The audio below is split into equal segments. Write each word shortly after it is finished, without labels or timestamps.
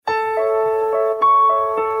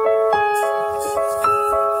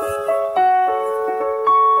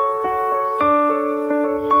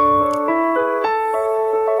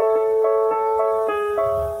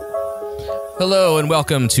and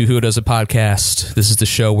welcome to Who Does a Podcast. This is the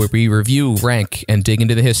show where we review, rank, and dig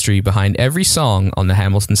into the history behind every song on the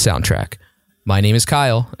Hamilton soundtrack. My name is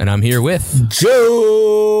Kyle, and I'm here with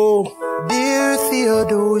Joe. Dear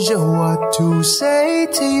Theodosia, what to say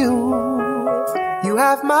to you? You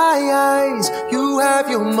have my eyes, you have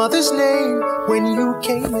your mother's name when you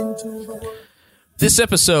came into the... This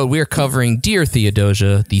episode, we are covering Dear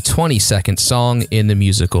Theodosia, the 22nd song in the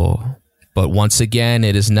musical. But once again,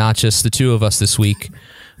 it is not just the two of us this week.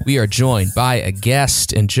 We are joined by a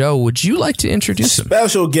guest. And Joe, would you like to introduce him?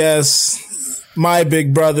 Special guest, my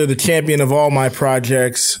big brother, the champion of all my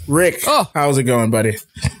projects, Rick. Oh. How's it going, buddy?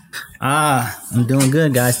 I'm doing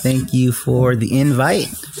good, guys. Thank you for the invite.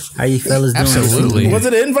 How you fellas doing? Absolutely. Was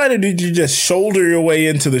it an invite or did you just shoulder your way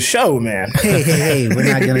into the show, man? Hey,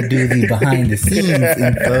 we're not going to do the behind the scenes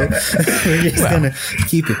info. We're just going to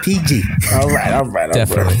keep it PG. All right.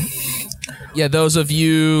 Definitely. Yeah, those of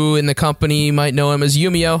you in the company might know him as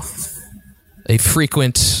Yumio, a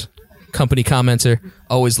frequent company commenter.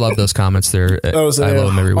 Always love those comments. I love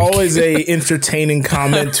them every week. Always a entertaining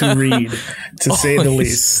comment to read, to say the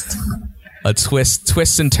least.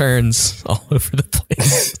 Twists and turns all over the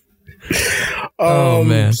place. Oh,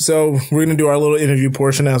 man. So we're going to do our little interview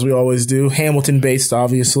portion as we always do. Hamilton based,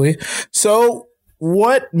 obviously. So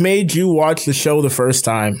what made you watch the show the first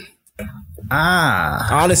time?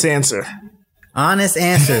 Honest answer.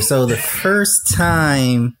 So the first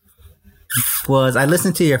time was I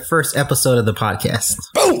listened to your first episode of the podcast.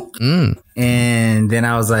 Boom! And then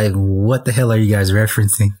I was like, what the hell are you guys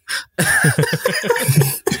referencing?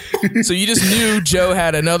 So you just knew Joe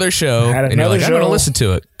had another show, and you're like, I'm going to listen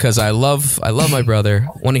to it because I love my brother,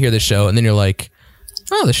 want to hear this show. And then you're like,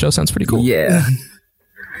 oh, the show sounds pretty cool. Yeah.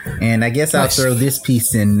 And I guess I'll throw this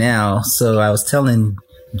piece in now. So I was telling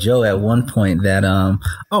Joe at one point that, I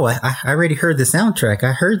already heard the soundtrack.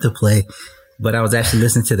 I heard the play, but I was actually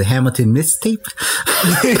listening to the Hamilton mixtape.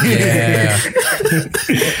 Yeah.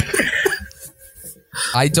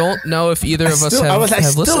 I don't know if either of us have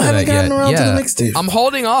listened to that yet. To I'm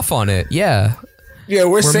holding off on it. Yeah. Yeah,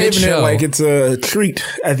 we're saving mid-show. it like it's a treat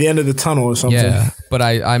at the end of the tunnel or something. Yeah, but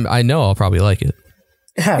I know I'll probably like it.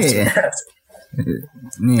 Yeah,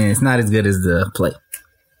 it's not as good as the play.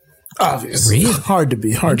 Obviously. Really? Hard to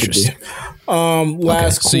be.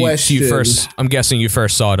 Last question. I'm guessing you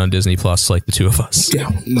first saw it on Disney Plus, like the two of us. Yeah.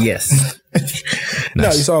 Yes. No,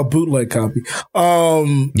 you saw a bootleg copy.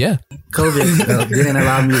 Yeah. COVID didn't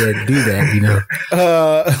allow me to do that, you know.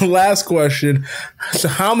 Last question. So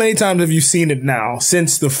how many times have you seen it now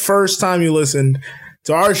since the first time you listened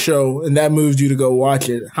to our show and that moved you to go watch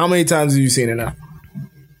it? How many times have you seen it now?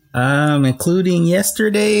 Including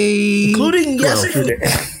yesterday.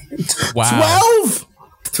 Wow.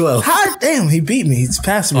 12. Hot damn, he beat me. He's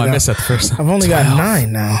passing me. I missed that the first time. I've only got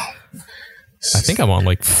 9 now. I think I'm on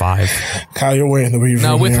like 5. Kyle, you're wearing the review.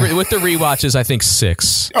 No, with the rewatches, I think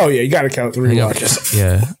 6. Oh yeah, you got to count the rewatches.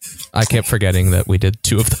 Yeah, I kept forgetting that we did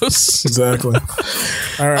 2 of those. Exactly.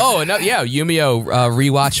 All right. Oh, and Yumio,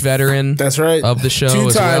 rewatch veteran. That's right. Of the show 2-time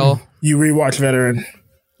as well. You rewatch veteran.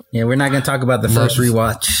 Yeah, we're not going to talk about the first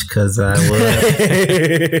rewatch because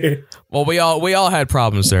well, we all had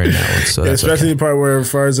problems during that one, so especially the part where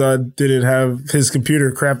Farzad didn't have his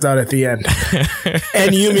computer crapped out at the end,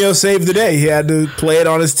 and Yumio saved the day. He had to play it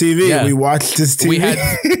on his TV. Yeah. We watched his TV. We had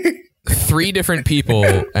 3 different people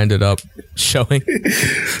ended up showing.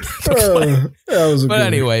 That was but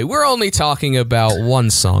anyway, we're only talking about one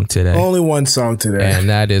song today. Only one song today, and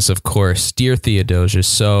that is, of course, Dear Theodosia.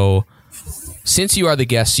 So, since you are the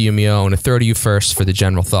guest, Yumio, I want to throw to you first for the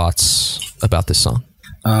general thoughts about this song.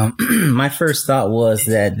 My first thought was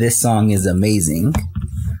that this song is amazing.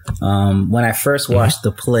 When I first watched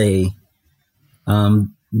the play,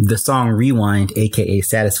 the song Rewind, aka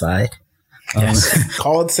Satisfied. Yes.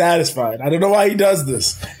 Call it Satisfied. I don't know why he does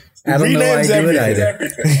this. I don't know why I do it either.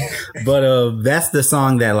 But that's the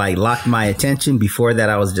song that like locked my attention. Before that,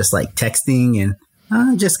 I was just like texting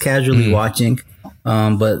and just casually watching.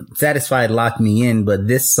 But Satisfied locked me in, but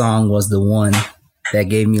this song was the one that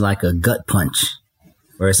gave me like a gut punch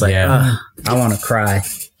where it's like, I want to cry.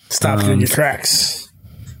 Stop in your tracks.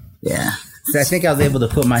 Yeah. So I think I was able to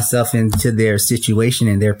put myself into their situation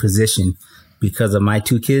and their position because of my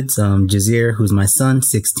 2 kids, Jazeer, who's my son,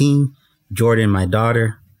 16, Jordan, my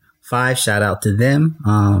daughter, 5. Shout out to them.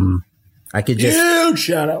 I could just huge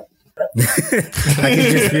shout out. I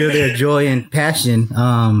could just feel their joy and passion.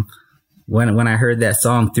 When I heard that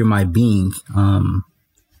song through my being,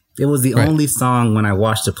 it was the only song when I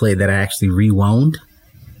watched the play that I actually rewound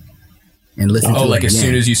and listened to it again. As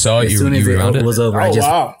soon as you saw it, as soon as it was over, I just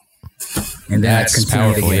wow. and then That's I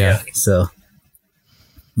continued powerful, again. yeah. So,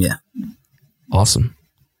 yeah. Awesome.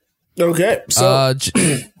 Okay. So,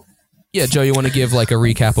 yeah, Joe, you want to give like a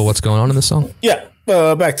recap of what's going on in the song? Yeah.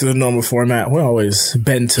 Back to the normal format. We always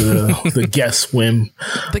bend to the guest whim.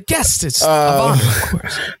 The guest is of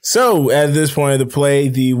course. So at this point of the play,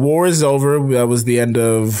 the war is over. That was the end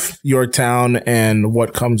of Yorktown and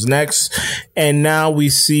what comes next. And now we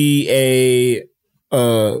see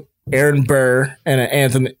Aaron Burr and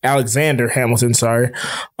Anthony Alexander Hamilton,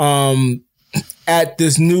 at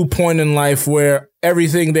this new point in life where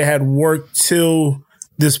everything they had worked till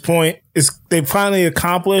this point is they finally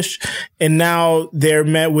accomplished, and now they're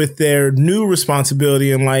met with their new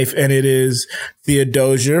responsibility in life, and it is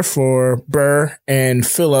Theodosia for Burr and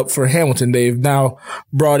Philip for Hamilton. They've now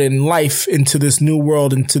brought in life into this new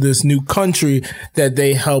world, into this new country that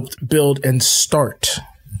they helped build and start.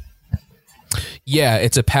 Yeah,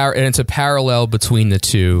 it's a parallel between the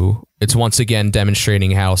two. It's once again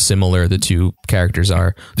demonstrating how similar the two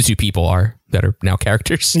people are that are now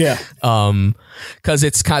characters. Yeah. Because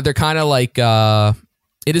they're kind of like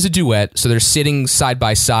it is a duet, so they're sitting side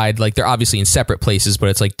by side, like they're obviously in separate places, but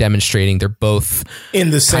it's like demonstrating they're both in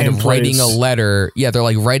the same kind of place. Writing a letter. Yeah, they're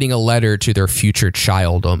like writing a letter to their future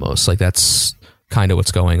child almost. Like that's kind of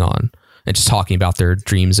what's going on, and just talking about their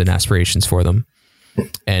dreams and aspirations for them,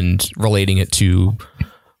 and relating it to.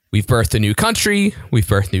 We've birthed a new country. We've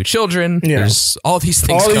birthed new children. Yeah. There's all these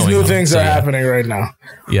things. All these new things are happening happening right now.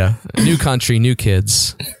 Yeah, new country, new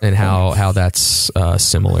kids, and how that's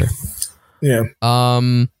similar. Yeah.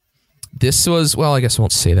 This was I guess I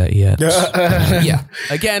won't say that yet. Yeah.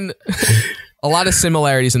 Again, a lot of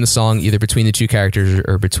similarities in the song, either between the two characters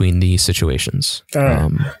or between the situations.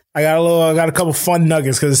 I got a couple fun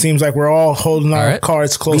nuggets because it seems like we're all holding our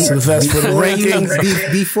cards close to the vest for the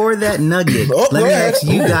rankings. Before that nugget, let me ask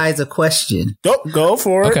you guys a question. Go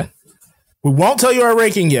for it. Okay. We won't tell you our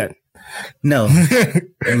ranking yet. No,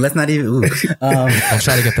 let's not even. I'll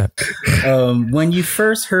try to get that. When you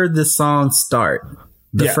first heard the song start,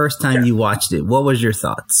 the first time you watched it, what was your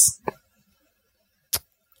thoughts?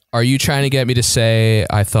 Are you trying to get me to say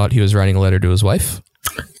I thought he was writing a letter to his wife?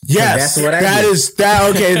 Yes, so that's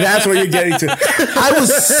what okay, that's what you're getting to.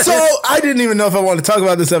 I didn't even know if I wanted to talk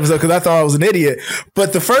about this episode because I thought I was an idiot.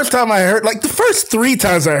 But the first time I heard, like the first 3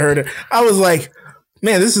 times I heard it, I was like,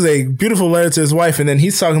 man, this is a beautiful letter to his wife. And then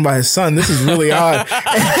he's talking about his son. This is really odd.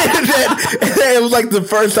 and then it was like the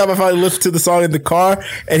first time I finally listened to the song in the car.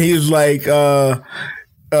 And he was like,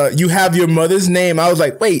 you have your mother's name. I was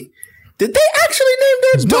like, wait, did they actually name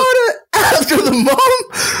their daughter after the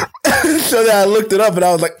mom? So then I looked it up and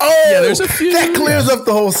I was like, there's a few. That clears up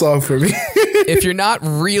the whole song for me. If you're not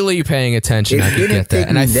really paying attention, I can get that.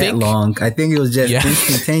 And I think long. I think it was just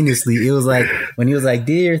instantaneously. It was like when he was like,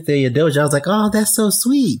 "Dear Theodosia," I was like, "Oh, that's so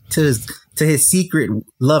sweet," to his secret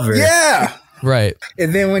lover. Yeah. Right.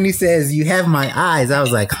 And then when he says, "You have my eyes," I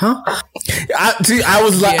was like, "Huh?" I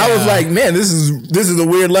was like, man, this is a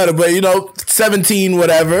weird letter, but 17,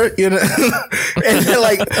 whatever, And then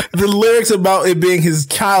like the lyrics about it being his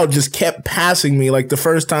child just kept passing me. Like the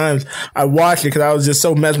first times I watched it, because I was just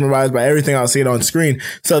so mesmerized by everything I was seeing on screen.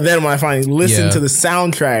 So then when I finally listened to the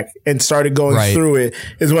soundtrack and started going through it,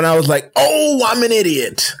 is when I was like, oh, I'm an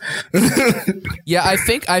idiot. Yeah, I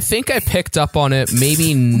think I picked up on it.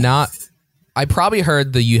 Maybe not. I probably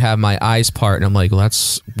heard the "you have my eyes" part, and I'm like, well,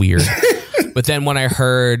 that's weird. But then when I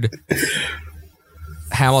heard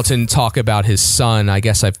Hamilton talk about his son, I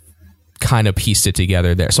guess I've kind of pieced it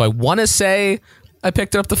together there. So I want to say I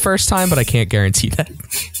picked it up the first time, but I can't guarantee that.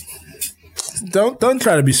 Don't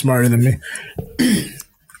try to be smarter than me.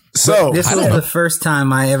 So this was the first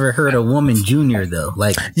time I ever heard a woman junior, though.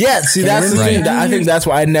 Like, yeah, see, that's the thing. I think that's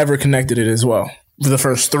why I never connected it as well. For the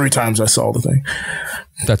first 3 times I saw the thing.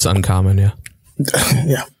 That's uncommon, yeah.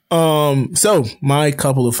 Yeah. So my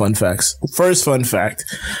couple of fun facts. First fun fact,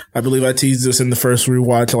 I believe I teased this in the first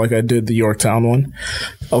rewatch like I did the Yorktown one.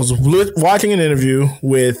 I was watching an interview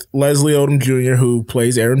with Leslie Odom Jr., who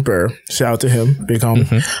plays Aaron Burr. Shout out to him. Big homie.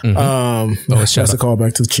 That's a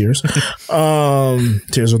callback to Cheers.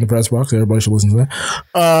 Cheers on the press box. Everybody should listen to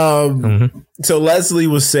that. So Leslie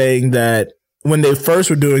was saying that when they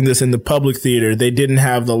first were doing this in the public theater, they didn't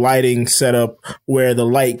have the lighting set up where the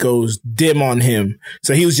light goes dim on him.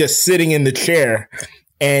 So he was just sitting in the chair,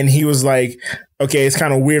 and he was like, okay, it's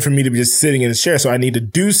kind of weird for me to be just sitting in the chair. So I need to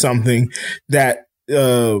do something that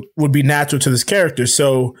would be natural to this character.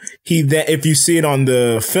 So if you see it on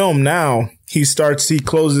the film now, he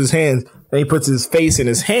closes his hands and he puts his face in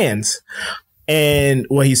his hands. And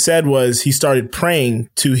what he said was he started praying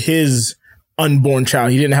to his unborn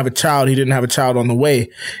child. He didn't have a child. He didn't have a child on the way.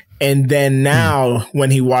 And then now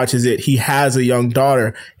when he watches it, he has a young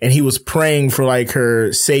daughter and he was praying for like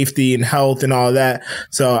her safety and health and all that.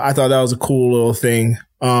 So I thought that was a cool little thing.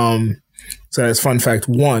 So that's fun fact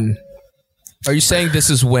 1. Are you saying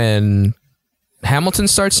this is when Hamilton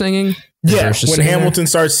starts singing? Yeah, when Hamilton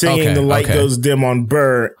starts singing, the light goes dim on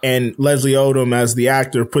Burr, and Leslie Odom, as the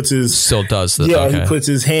actor, still does that. Yeah, he puts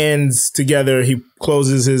his hands together, he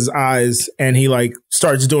closes his eyes, and he like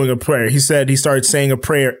starts doing a prayer. He said he started saying a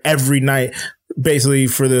prayer every night, basically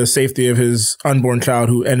for the safety of his unborn child,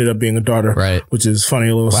 who ended up being a daughter. Right, which is funny,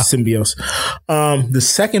 a little symbiosis. The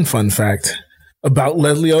second fun fact about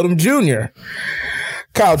Leslie Odom Jr.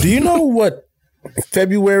 Kyle, do you know what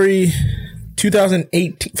February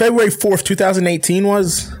 4th, 2018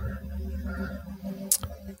 was?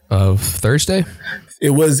 Of Thursday?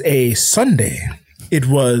 It was a Sunday. It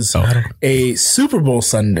was a Super Bowl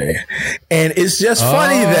Sunday. And it's just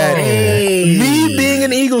funny that me being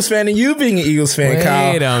an Eagles fan and you being an Eagles fan,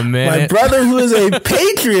 Kyle, wait a minute. my brother who is a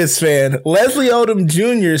Patriots fan, Leslie Odom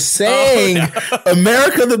Jr. sang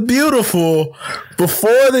America the Beautiful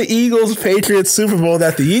before the Eagles-Patriots Super Bowl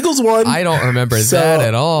that the Eagles won. I don't remember that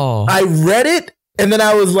at all. I read it and then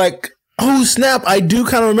I was like, oh, snap. I do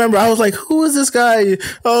kind of remember. I was like, who is this guy?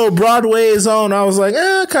 Oh, Broadway's own. I was like,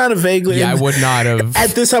 kind of vaguely. Yeah, I would not have.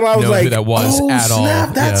 At this time, I was like, who that was at snap,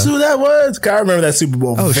 all. That's who that was. I remember that Super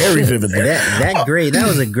Bowl very vividly. That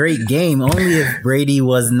was a great game. Only if Brady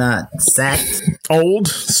was not sacked. Old,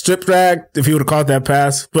 strip dragged, if he would have caught that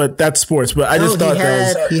pass. But that's sports. But I just thought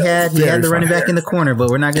he had the running back in the corner, but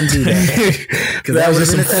we're not going to do that. Because that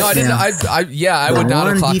was a touchdown. I would not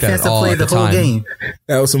have clocked that at all at the time. Game.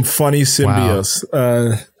 That was some funny symbiosis.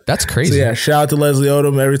 Wow. That's crazy. So yeah, shout out to Leslie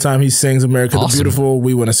Odom. Every time he sings America the Beautiful,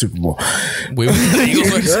 we win a Super Bowl. We win.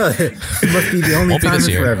 It must be the only time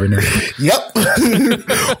in forever now. Yep.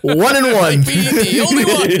 1-1. The only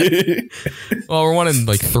one. Well, we're 1 in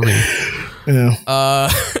like 3. Yeah.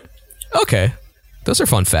 Okay. Those are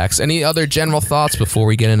fun facts. Any other general thoughts before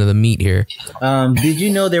we get into the meat here? Did you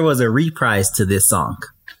know there was a reprise to this song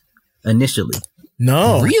initially?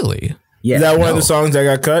 No. Really? Yeah. Is that one of the songs that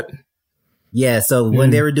got cut? Yeah, so when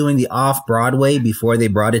they were doing the off-Broadway, before they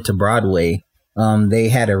brought it to Broadway, they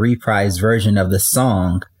had a reprise version of the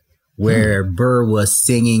song where Burr was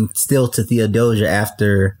singing still to Theodosia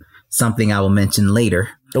after something I will mention later.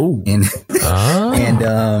 Oh.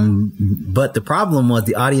 But the problem was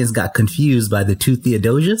the audience got confused by the two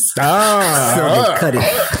Theodosias. So they cut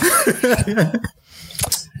it.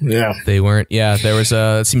 Yeah. They weren't. Yeah, there was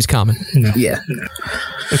it seems common. Yeah.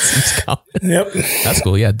 It seems common. Yep. That's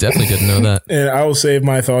cool. Yeah, definitely didn't know that. And I will save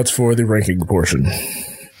my thoughts for the ranking portion.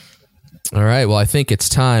 All right. Well, I think it's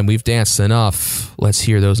time. We've danced enough. Let's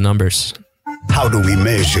hear those numbers. How do we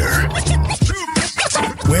measure?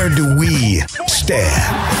 Where do we stand?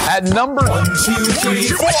 At number 1, 2, 3,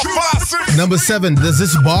 4, 5, 6. Number 7, does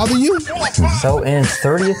this bother you? So in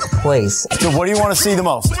 30th place. So what do you want to see the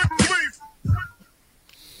most?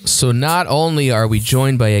 So not only are we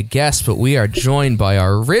joined by a guest, but we are joined by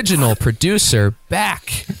our original producer back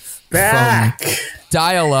from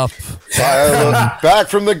Dial-Up. Back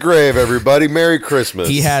from the grave, everybody. Merry Christmas.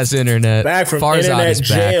 He has internet. Back from Farzad internet is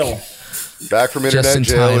jail. Back from internet just in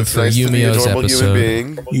jail. time It's for nice Yumio's to be a normal episode.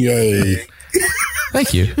 human being. Yay.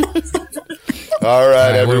 Thank you. All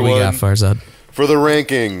right, everyone. What do we got, Farzad? For the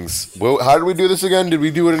rankings. Well, how did we do this again? Did we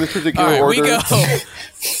do it in a particular All right, order? we go.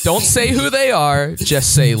 Don't say who they are.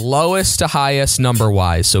 Just say lowest to highest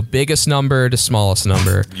number-wise. So biggest number to smallest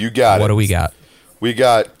number. You got it. What do we got? We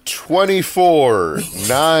got 24,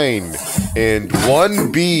 9, and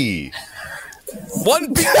 1B.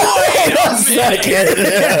 1B. Wait a second.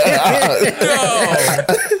 No.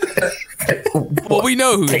 Well, we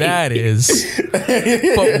know who that is.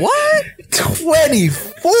 But what?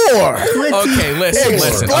 24. Okay, listen.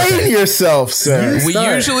 Explain yourself, sir. We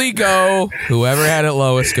usually go, whoever had it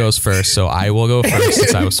lowest goes first, so I will go first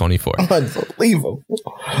since I was 24. Unbelievable.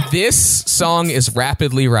 This song is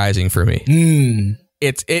rapidly rising for me.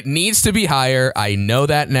 It needs to be higher. I know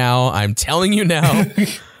that now. I'm telling you now.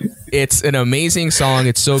 It's an amazing song.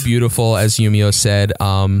 It's so beautiful, as Yumio said.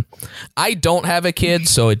 I don't have a kid,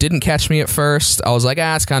 so it didn't catch me at first. I was like,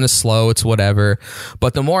 it's kind of slow. It's whatever.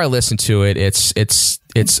 But the more I listen to it, it's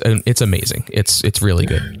amazing. It's really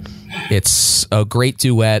good. It's a great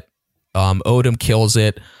duet. Odom kills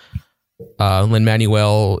it.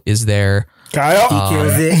 Lin-Manuel is there. Kyle? He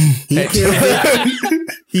kills it.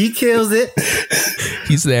 He kills it.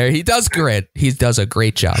 He's there. He does great. He does a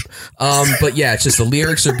great job. But yeah, it's just the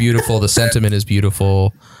lyrics are beautiful. The sentiment is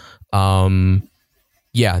beautiful.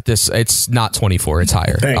 Yeah, it's not 24. It's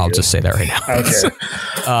higher. I'll just say that right now. Okay.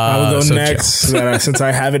 I will go next. Since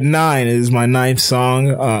I have it 9, it is my 9th song.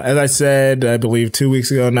 As I said, I believe 2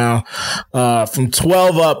 weeks ago now, from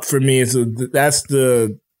 12 up for me, that's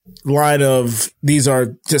the line of these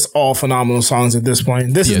are just all phenomenal songs at this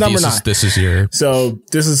point. This is number 9. This is your song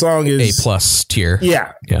is A+ tier.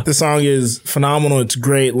 Yeah. The song is phenomenal. It's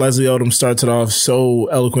great. Leslie Odom starts it off so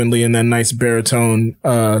eloquently in that nice baritone,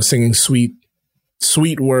 singing sweet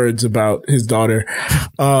words about his daughter.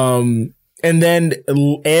 And then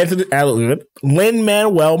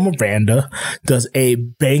Lin-Manuel Miranda does a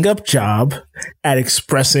bang up job at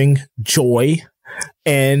expressing joy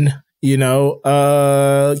and, getting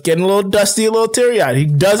a little dusty, a little teary-eyed. He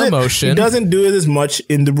doesn't do it as much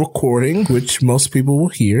in the recording, which most people will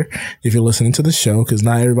hear if you're listening to the show, because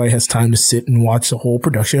not everybody has time to sit and watch the whole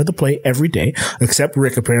production of the play every day, except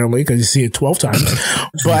Rick, apparently, because you see it 12 times.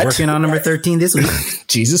 But working on number 13 this week.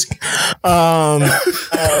 Jesus. Lin-Manuel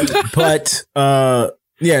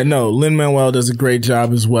does a great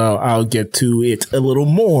job as well. I'll get to it a little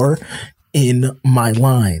more in my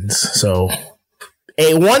lines. So...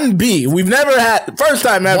 A 1B. We've never had first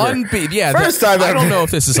time ever. 1B. Yeah. First time ever. I don't know if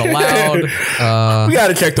this is allowed. We got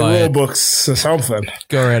to check the rule books or something.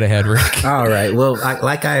 Go right ahead, Rick. All right. Well,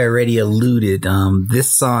 like I already alluded,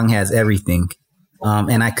 this song has everything,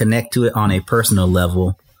 and I connect to it on a personal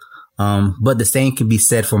level. But the same can be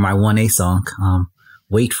said for my 1A song.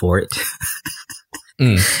 Wait for it.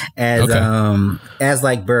 As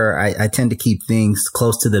like Burr, I tend to keep things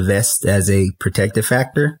close to the vest as a protective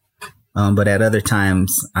factor. But at other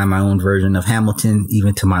times, I'm my own version of Hamilton,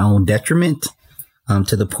 even to my own detriment,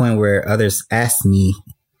 to the point where others ask me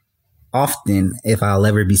often if I'll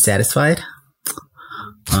ever be satisfied.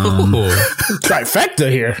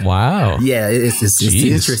 Trifecta here. Wow. Yeah, it's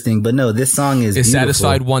interesting. But no, this song is beautiful.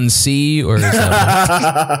 Satisfied 1C or is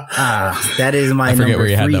that that is my number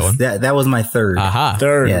 3. That was my third. Aha.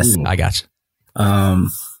 Third. Yes. I got you.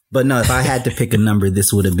 But no, if I had to pick a number,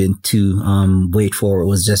 this would have been 2. Wait for it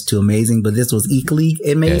was just too amazing, but this was equally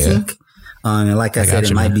amazing. Yeah. And like I said,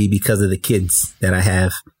 it might be because of the kids that I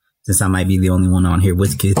have, since I might be the only one on here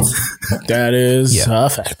with kids. That is a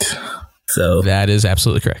fact. So that is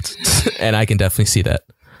absolutely correct. And I can definitely see that.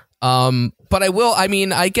 But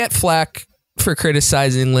I get flack for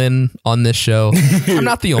criticizing Lin on this show. I'm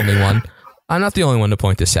not the only one. I'm not the only one to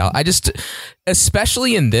point this out.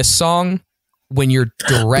 Especially in this song, when you're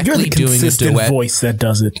directly doing a duet voice that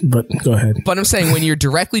does it, but go ahead. But I'm saying when you're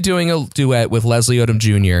directly doing a duet with Leslie Odom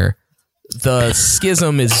Jr., the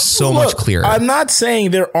schism is so much clearer. I'm not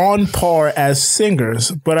saying they're on par as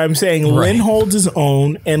singers, but I'm saying Lin holds his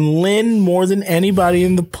own, and Lin, more than anybody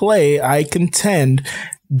in the play, I contend,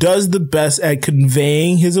 does the best at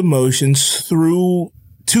conveying his emotions to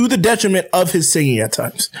the detriment of his singing at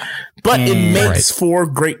times. But it makes for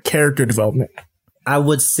great character development. I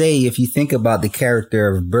would say if you think about the character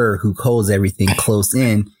of Burr, who holds everything close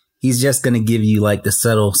in, he's just going to give you like the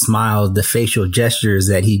subtle smiles, the facial gestures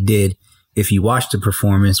that he did if you watch the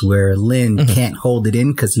performance, where Lin can't hold it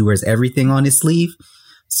in because he wears everything on his sleeve.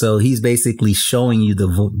 So he's basically showing you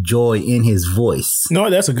the joy in his voice.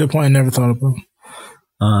 No, that's a good point. I never thought about it.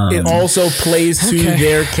 It also plays to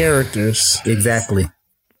their characters. Exactly.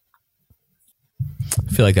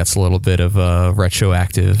 I feel like that's a little bit of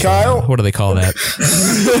retroactive. Kyle, what do they call that?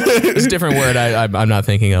 It's a different word I'm not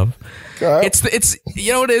thinking of. Kyle? It's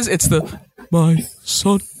you know what it is? It's the my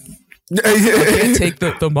son. I can't take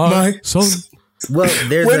the my son. Well,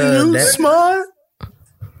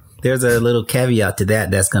 there's a little caveat to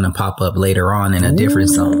that's going to pop up later on in a different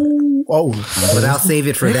song. Oh, but I'll save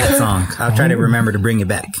it for that song. I'll try to remember to bring it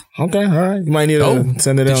back. Okay, all right. You might need to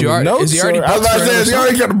send it out. Is he already booked? Is he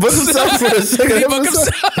already got to book himself for the second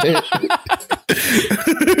episode?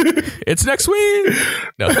 It's next week.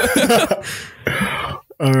 No.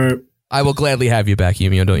 All right. I will gladly have you back,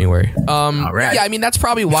 Yumio. Don't you worry. All right. Yeah, I mean that's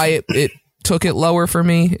probably why it took it lower for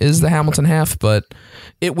me is the Hamilton half, but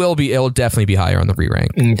it'll definitely be higher on the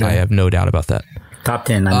re-rank. Okay. I have no doubt about that. Top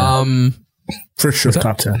 10. I know. For sure,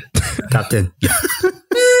 top 10. Top 10.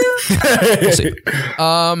 We'll see.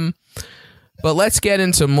 But let's get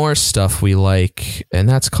into more stuff we like, and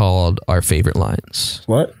that's called our favorite lines.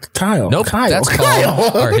 What? Kyle? Nope. Kyle. That's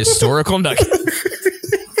called our historical nugget.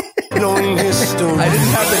 Knowing history. I didn't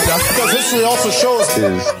have the duck. Because history also shows the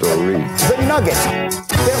nugget.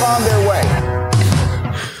 They're on their way.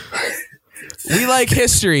 We like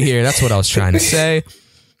history here. That's what I was trying to say.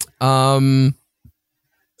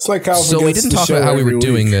 It's like Kyle so we didn't talk about how we were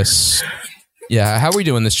doing this. Yeah, how are we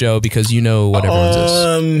doing this, Joe? Because you know what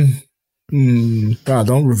everyone's is. God,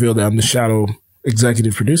 don't reveal that I'm the shadow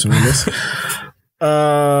executive producer on this.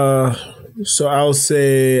 So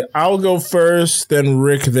I'll go first, then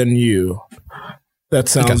Rick, then you. That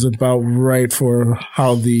sounds about right for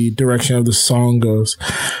how the direction of the song goes.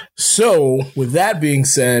 So, with that being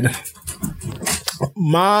said,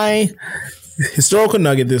 my historical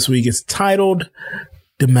nugget this week is titled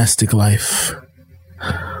Domestic Life.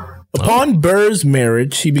 Upon Burr's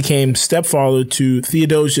marriage, he became stepfather to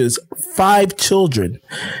Theodosia's 5 children,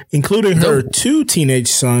 including her 2 teenage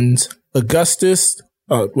sons, Augustine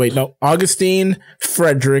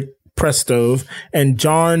Frederick Prestov and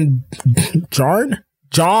John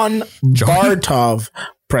Bartov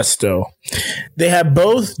Presto. They had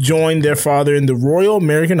both joined their father in the Royal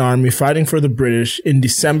American Army fighting for the British in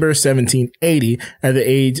December 1780 at the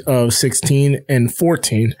age of 16 and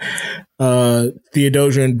 14.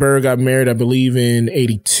 Theodosia and Burr got married, I believe, in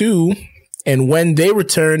 82. And when they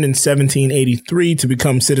returned in 1783 to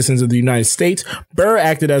become citizens of the United States, Burr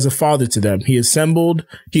acted as a father to them. He assumed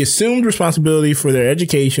responsibility for their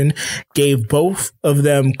education, gave both of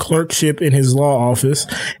them clerkship in his law office,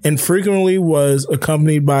 and frequently was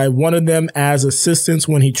accompanied by one of them as assistants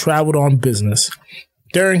when he traveled on business.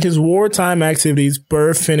 During his wartime activities,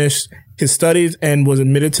 Burr finished his studies and was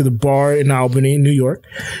admitted to the bar in Albany, New York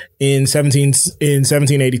in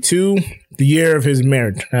 1782, the year of his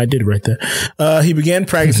marriage. I did write that. He began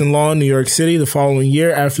practicing law in New York City the following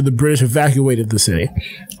year after the British evacuated the city.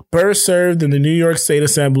 Burr served in the New York State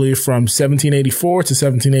Assembly from 1784 to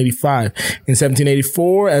 1785. In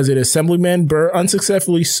 1784, as an assemblyman, Burr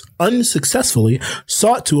unsuccessfully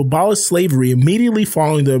sought to abolish slavery immediately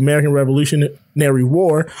following the American Revolutionary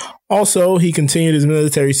War. Also, he continued his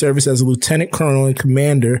military service as a lieutenant colonel and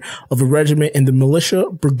commander of a regiment in the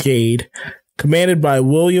Militia Brigade, commanded by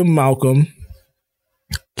William Malcolm.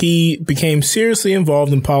 He became seriously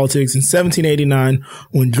involved in politics in 1789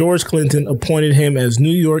 when George Clinton appointed him as New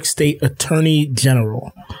York State Attorney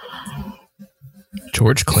General.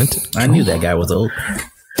 George Clinton? I knew that guy was old.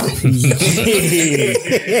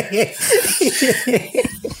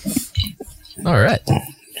 All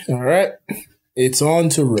right. It's on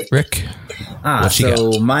to Rick.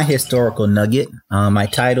 So my historical nugget, I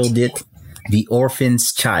titled it The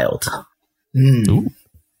Orphan's Child. Ooh.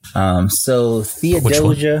 So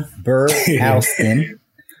Theodosia Burr Alston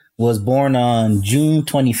was born on June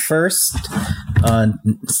 21st,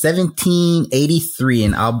 1783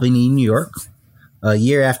 in Albany, New York, a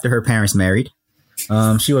year after her parents married.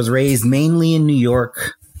 She was raised mainly in New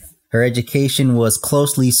York. Her education was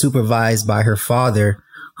closely supervised by her father,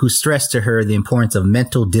 who stressed to her the importance of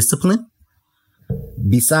mental discipline.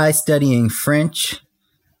 Besides studying French,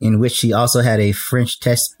 in which she also had a French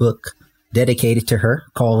textbook dedicated to her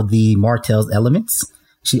called the Martel's Elements.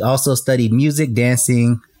 She also studied music,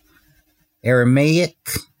 dancing, Aramaic.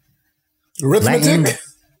 Arithmetic? Latin.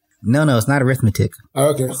 No, it's not arithmetic.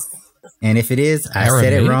 Okay. And if it is, I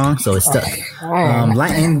said it wrong, so it's stuck.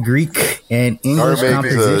 Latin, Greek, and English Aramaic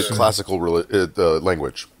composition. is a classical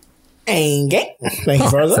language. Thank you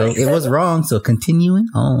for that. So it was wrong, so continuing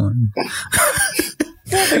on.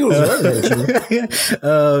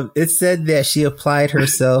 It said that she applied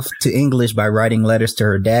herself to English by writing letters to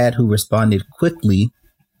her dad, who responded quickly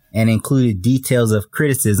and included details of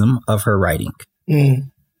criticism of her writing.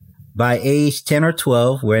 By age 10 or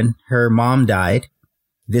 12, when her mom died,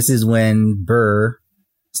 this is when Burr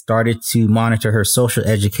started to monitor her social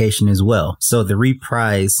education as well. So the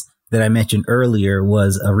reprise that I mentioned earlier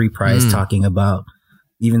was a reprise talking about,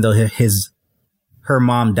 even though her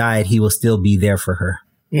mom died, he will still be there for her,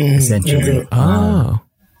 essentially.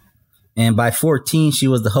 And by 14, she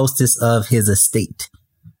was the hostess of his estate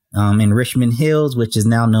in Richmond Hills, which is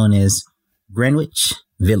now known as Greenwich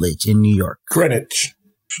Village in New York. Greenwich.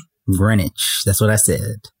 That's what I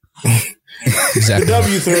said. Exactly. The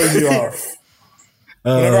W throws you off.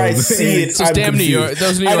 Whenever I see it, I'm damn confused. New York.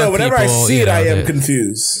 Those New York I know. Whenever I people, see it, I am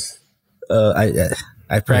confused.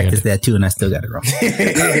 I practiced that too, and I still got it wrong.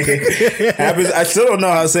 I still don't know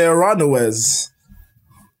how to say Aranowez.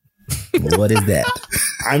 What is that?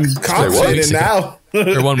 I'm confident now.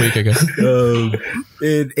 Or 1 week ago.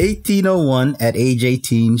 In 1801, at age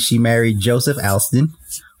 18, she married Joseph Alston,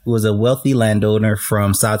 who was a wealthy landowner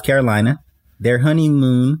from South Carolina. Their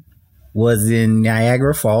honeymoon was in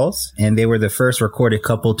Niagara Falls, and they were the first recorded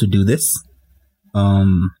couple to do this.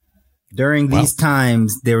 During these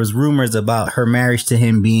times, there was rumors about her marriage to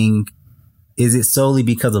him being, is it solely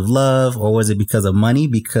because of love or was it because of money?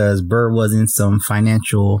 Because Burr was in some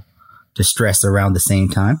financial distress around the same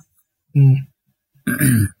time. In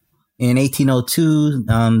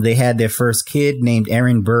 1802, they had their first kid named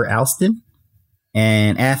Aaron Burr Alston.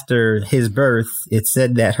 And after his birth, it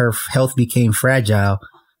said that her health became fragile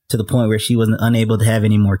to the point where she was unable to have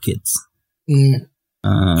any more kids. In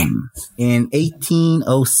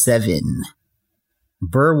 1807,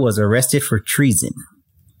 Burr was arrested for treason.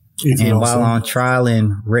 And while on trial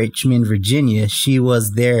in Richmond, Virginia, she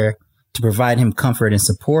was there to provide him comfort and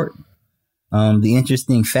support. The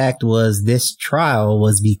interesting fact was this trial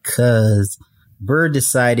was because Burr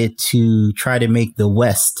decided to try to make the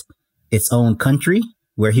West its own country,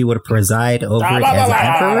 where he would preside over it as an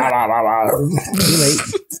emperor. Too late.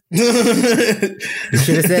 You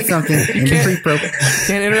should have said something in the pre-pro.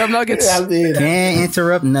 Can't interrupt Nuggets. Can't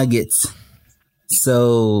interrupt Nuggets.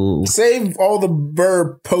 So save all the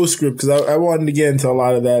Burr postscript because I wanted to get into a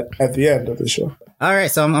lot of that at the end of the show. All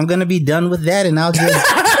right, so I'm going to be done with that, and I'll just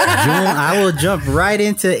I will jump right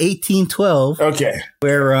into 1812. Okay,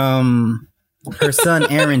 where her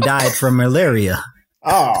son Aaron died from malaria.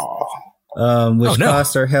 Which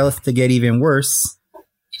caused her health to get even worse.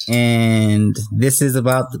 And this is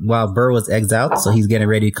about while Burr was exiled, so he's getting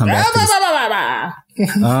ready to come back.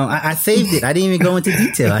 I saved it. I didn't even go into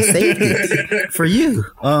detail. I saved it for you.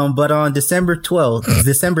 But on December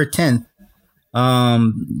 10th,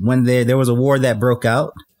 when there was a war that broke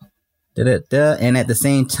out, and at the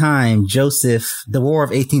same time, Joseph, the War of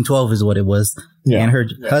 1812 is what it was. Yeah. And her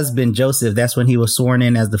husband, Joseph, that's when he was sworn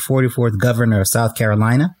in as the 44th governor of South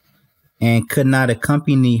Carolina and could not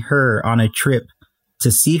accompany her on a trip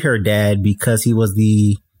to see her dad because he was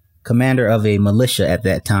the commander of a militia at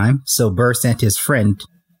that time. So Burr sent his friend,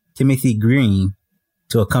 Timothy Green,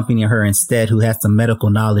 to accompany her instead, who had some medical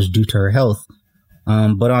knowledge due to her health.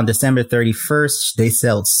 But on December 31st, they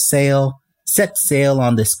set sail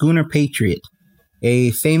on the schooner Patriot, a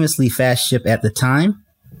famously fast ship at the time,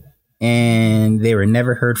 and they were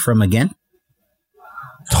never heard from again.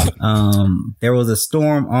 There was a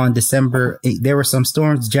storm on December 8th. There were some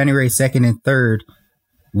storms January 2nd and 3rd,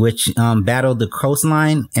 which battled the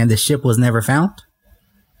coastline, and the ship was never found.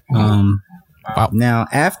 Now,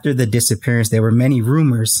 after the disappearance, there were many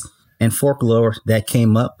rumors and folklore that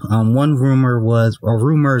came up. One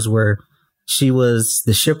rumors were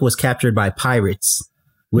the ship was captured by pirates,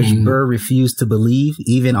 which Burr refused to believe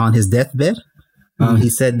even on his deathbed. He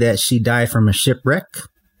said that she died from a shipwreck.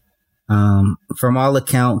 From all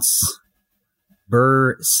accounts,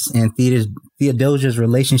 Burr and Theodosia's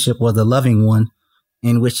relationship was a loving one,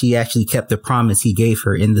 in which he actually kept the promise he gave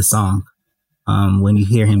her in the song when you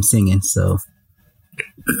hear him singing. So,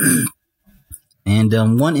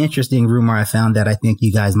 and one interesting rumor I found that I think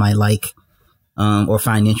you guys might like or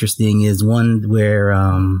find interesting is one where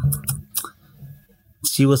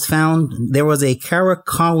she was found. There was a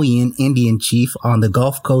Caracawian Indian chief on the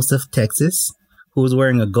Gulf Coast of Texas who was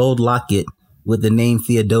wearing a gold locket with the name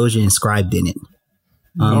Theodosia inscribed in it.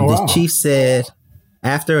 The chief said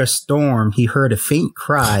after a storm, he heard a faint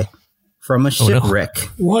cry from a shipwreck.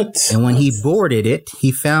 What? And when he boarded it,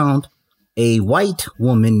 he found a white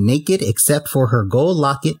woman naked except for her gold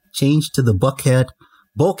locket chained to the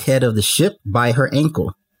bulkhead of the ship by her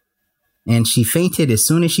ankle. And she fainted as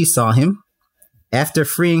soon as she saw him. After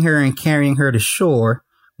freeing her and carrying her to shore,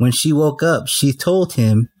 when she woke up, she told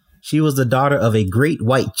him she was the daughter of a great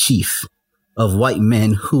white chief of white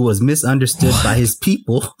men who was misunderstood by his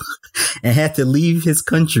people and had to leave his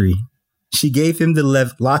country. She gave him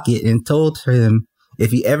the locket and told him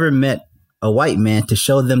if he ever met a white man to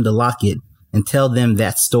show them the locket and tell them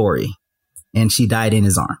that story. And she died in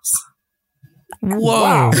his arms.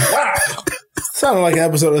 Whoa. Wow. Sounded like an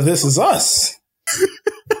episode of This Is Us.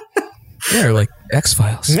 Yeah, like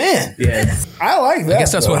X-Files. Man. Yeah. I like that. I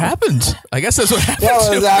guess that's what happened. I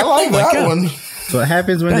like that one. So what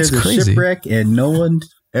happens when there's a shipwreck and no one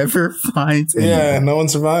ever finds anyone? Yeah, no one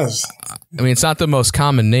survives. I mean, it's not the most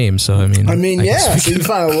common name, so I mean, yeah. So you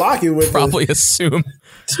find a locket with probably assume.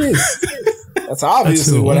 Jeez. That's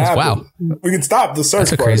obviously what happened. Wow. We can stop the search.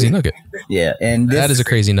 That's a crazy nugget. Yeah, and that is a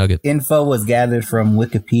crazy nugget. Info was gathered from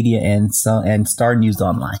Wikipedia and Star News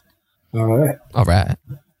Online. All right.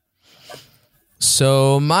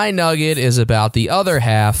 So my nugget is about the other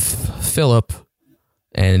half, Philip,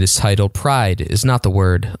 and it is titled "Pride is Not the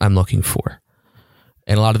Word I'm Looking For."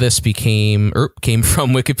 And a lot of this came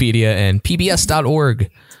from Wikipedia and PBS.org.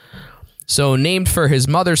 So named for his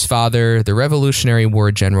mother's father, the Revolutionary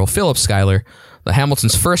War General Philip Schuyler, the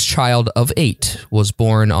Hamilton's first child of 8 was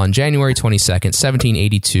born on January 22nd,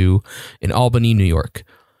 1782 in Albany, New York.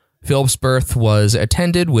 Philip's birth was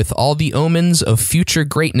attended with all the omens of future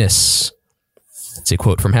greatness. That's a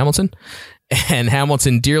quote from Hamilton. And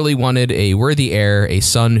Hamilton dearly wanted a worthy heir, a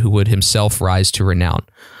son who would himself rise to renown.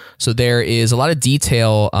 So there is a lot of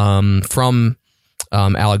detail from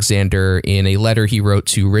Alexander in a letter he wrote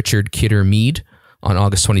to Richard Kidder Meade on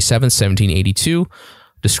August 27, 1782.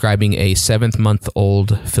 describing a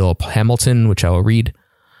 7-month-old Philip Hamilton, which I will read.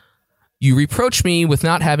 You reproach me with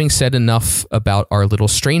not having said enough about our little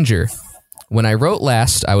stranger. When I wrote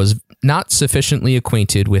last, I was not sufficiently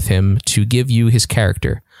acquainted with him to give you his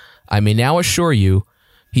character. I may now assure you,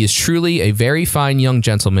 he is truly a very fine young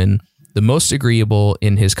gentleman, the most agreeable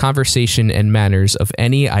in his conversation and manners of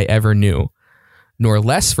any I ever knew, nor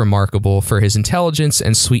less remarkable for his intelligence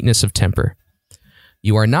and sweetness of temper.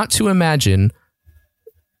 You are not to imagine...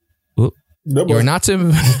 You are not to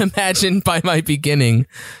imagine by my beginning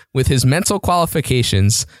with his mental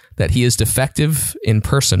qualifications that he is defective in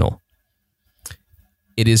personal.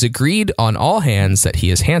 It is agreed on all hands that he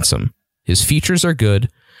is handsome. His features are good.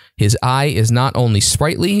 His eye is not only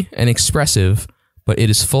sprightly and expressive, but it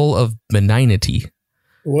is full of benignity.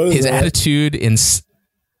 What is his that? attitude in,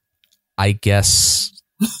 I guess,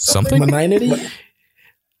 something? Benignity?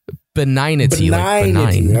 Benignity. Like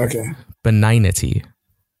Benignity. benign. Okay. Benignity.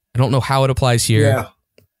 I don't know how it applies here. Yeah.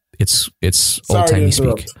 It's Sorry old timey to speak.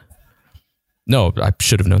 interrupt. No, I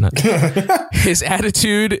should have known that. His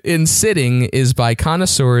attitude in sitting is by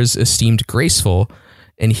connoisseurs esteemed graceful,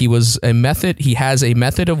 and he has a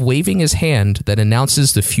method of waving his hand that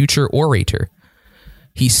announces the future orator.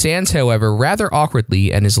 He stands, however, rather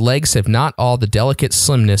awkwardly, and his legs have not all the delicate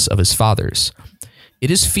slimness of his father's. It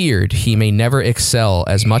is feared he may never excel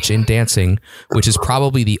as much in dancing, which is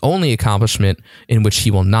probably the only accomplishment in which he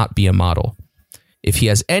will not be a model. If he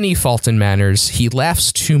has any fault in manners, he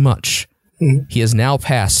laughs too much. He has now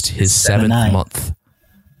passed his 7th month.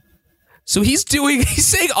 So he's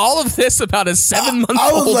saying all of this about a 7-month-old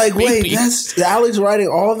I was like, baby. wait, that's Alex writing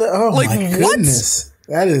all that? Oh, Like, my what? goodness.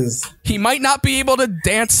 That is... He might not be able to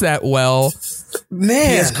dance that well. Man.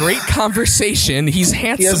 He has great conversation. He's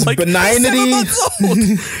handsome. He has like, benignity. He's 7 months old.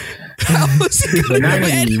 How is he going to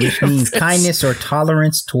Benignity, which means kindness or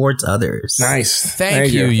tolerance towards others. Nice.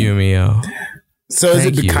 Thank you, Yumio. So is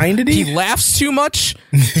it Thank you. benignity? He laughs too much.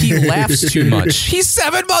 He laughs too much. He's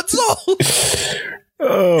 7 months old.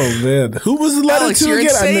 Oh, man. Who was the letter Alex, to you're again?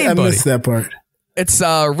 insane, I buddy. missed that part. It's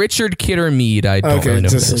Richard Kidder Mead. I don't really know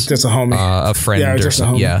who it is. just a homie. A friend Yeah, or just a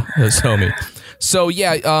something. homie. Yeah, his homie. So,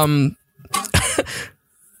 yeah,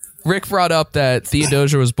 Rick brought up that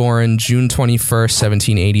Theodosia was born June 21st,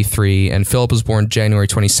 1783, and Philip was born January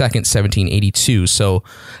 22nd, 1782. So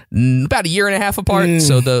about a year and a half apart.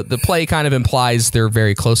 So the play kind of implies they're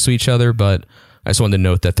very close to each other, but I just wanted to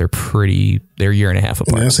note that they're a year and a half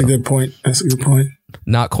apart. Yeah, that's a good point. That's a good point.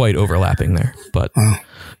 Not quite overlapping there, but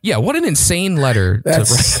yeah, what an insane letter to write.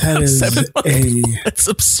 That's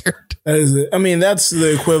absurd. That is, I mean, that's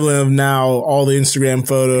the equivalent of now all the Instagram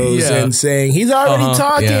photos and saying he's already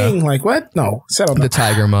talking. Yeah. Like, what? No, settle down. The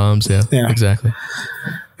Tiger Moms. Yeah, exactly.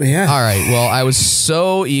 But yeah. All right. Well, I was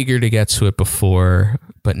so eager to get to it before,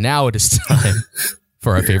 but now it is time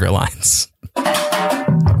for our favorite lines.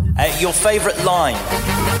 Your favorite line?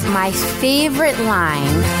 My favorite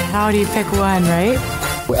line. How do you pick one, right?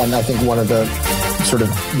 And I think one of the sort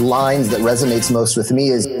of lines that resonates most with me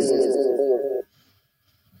is...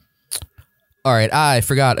 All right, I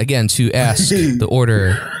forgot again to ask the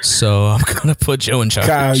order, so I'm going to put Joe in charge.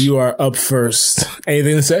 Kyle, you are up first.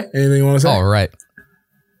 Anything to say? Anything you want to say? All right.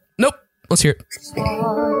 Nope. Let's hear it.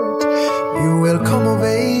 You will come of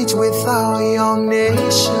age with our young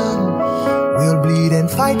nation. We'll bleed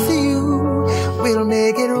and fight for you. We'll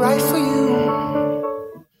make it right for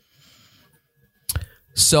you.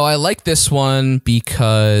 So I like this one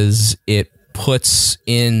because it puts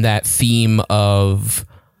in that theme of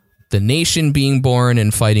the nation being born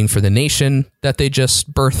and fighting for the nation that they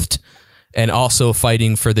just birthed, and also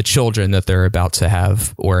fighting for the children that they're about to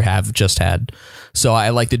have or have just had. So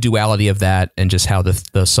I like the duality of that and just how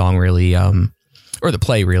the song really, or the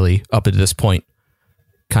play really, up to this point,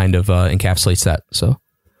 kind of encapsulates that. So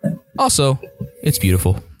also, it's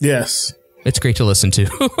beautiful. Yes. It's great to listen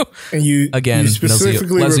to. And you again, you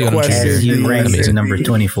specifically Leslie requested you ranked to number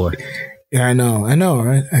 24. Yeah, I know,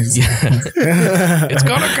 right? It's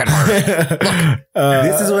gonna get hard. Look,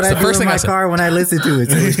 this is what I do in my car when I listen to it.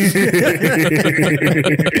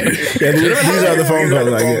 Yeah, these are the phone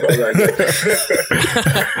calls I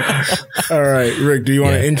get. All right, Rick, do you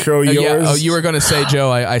want to intro yours? Yeah. Oh, you were going to say, Joe,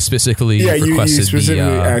 I specifically you requested specifically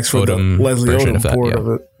the asked for the Leslie version Odom of that. part Yeah. of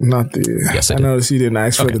it, not the. Yes, I I did. noticed you didn't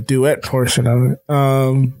ask for the duet portion of it.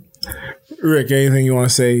 Rick, anything you want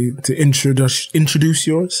to say to introduce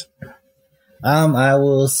yours? I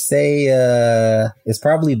will say it's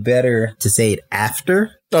probably better to say it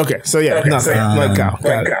after. Okay, so yeah, nothing. Like Kyle.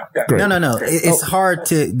 Great. No. It's hard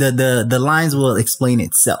to the lines will explain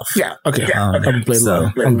itself. Yeah. Okay. I'm playing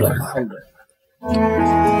low.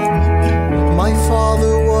 My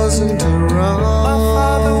father wasn't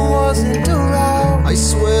around. wasn't around, I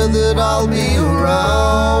swear that I'll be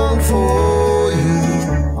around for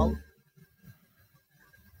you.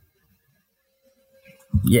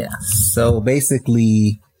 Yeah. So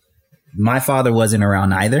basically, my father wasn't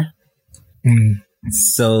around either. Mm.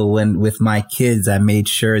 So when with my kids, I made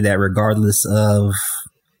sure that regardless of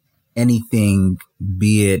anything,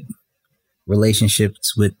 be it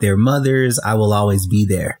relationships with their mothers, I will always be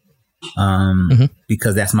there.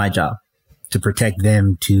 Because that's my job, to protect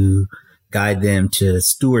them, to guide them, to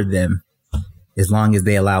steward them, as long as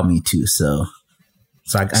they allow me to. So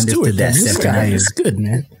I understood that step behind it. It's good,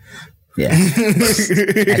 man. Yeah. That's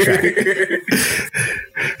right.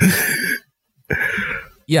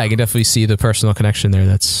 Yeah, I can definitely see the personal connection there.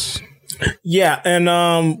 That's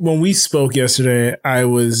and when we spoke yesterday, I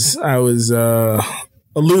was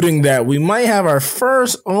alluding that we might have our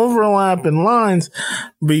first overlap in lines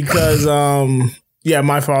because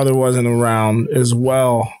my father wasn't around as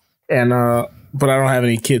well, and but I don't have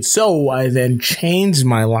any kids, so I then changed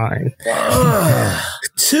my line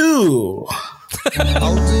to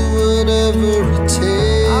I'll do whatever it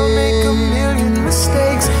takes. I'll make a million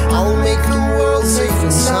mistakes. I'll make the world safe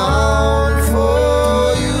and sound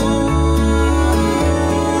for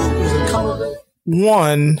you.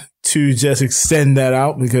 One, to just extend that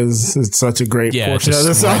out because it's such a great portion of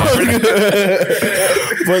the song.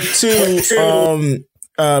 But two,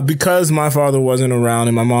 because my father wasn't around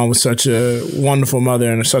and my mom was such a wonderful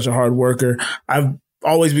mother and such a hard worker, I've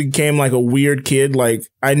always became like a weird kid. Like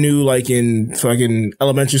I knew like in fucking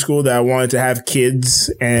elementary school that I wanted to have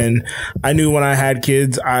kids, and I knew when I had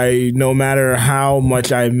kids, no matter how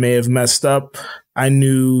much I may have messed up, I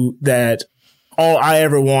knew that all I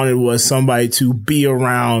ever wanted was somebody to be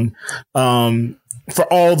around, for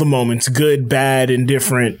all the moments, good, bad,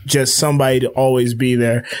 indifferent, just somebody to always be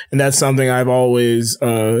there. And that's something I've always,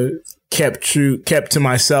 kept to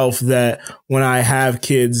myself, that when I have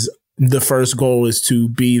kids, the first goal is to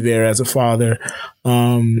be there as a father,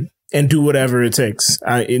 and do whatever it takes.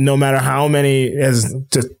 No matter how many, as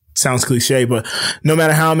just sounds cliche, but no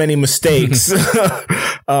matter how many mistakes,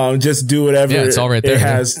 just do whatever it's all right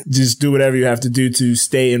there, just do whatever you have to do to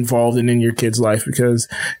stay involved in your kid's life, because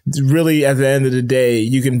really at the end of the day,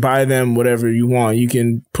 you can buy them whatever you want. You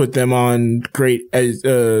can put them on great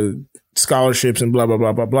scholarships and blah, blah,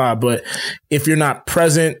 blah, blah, blah. But if you're not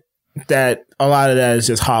present, that a lot of that is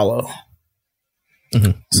just hollow.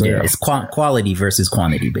 Mm-hmm. So yeah, it's quality versus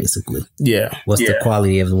quantity, basically. Yeah. What's the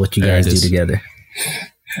quality of what you guys do together?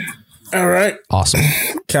 All right. Awesome.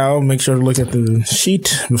 Cal, make sure to look at the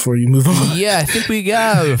sheet before you move on. Yeah, I think we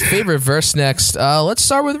got a favorite verse next. Let's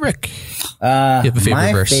start with Rick. You have a favorite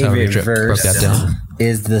my verse. favorite verse broke that down.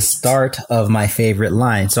 Is the start of my favorite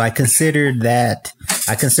line. So I considered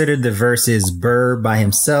the verses Burr by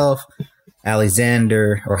himself,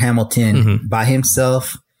 Alexander or Hamilton by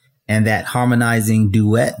himself, and that harmonizing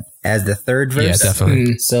duet as the third verse. Yeah,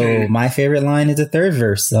 definitely. So my favorite line is the third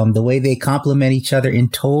verse. The way they complement each other in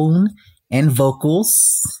tone and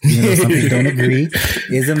vocals, even though some people don't agree,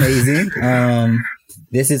 is amazing.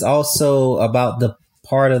 This is also about the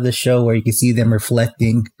part of the show where you can see them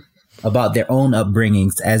reflecting about their own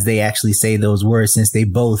upbringings as they actually say those words, since they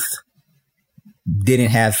both didn't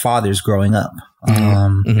have fathers growing up.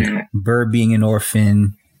 Burr being an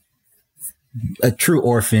orphan, a true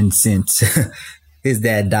orphan since his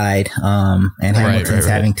dad died, and Hamilton's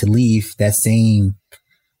having to leave that same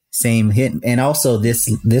hit. And also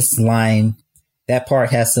this line, that part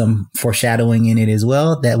has some foreshadowing in it as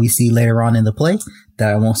well that we see later on in the play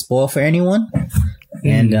that I won't spoil for anyone.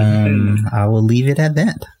 And I will leave it at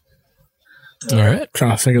that. All right.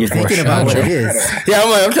 Trying to figure You're thinking about what it is. Yeah,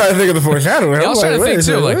 I'm trying to think of the foreshadowing. I was trying to think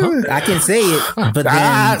too. I can say it, but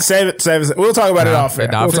then save it. We'll talk about it off air.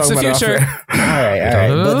 We'll talk about it off air. All right.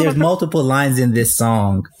 But there's multiple lines in this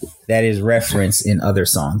song that is referenced in other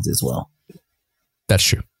songs as well. That's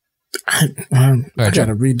true. I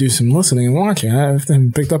gotta redo some listening and watching. I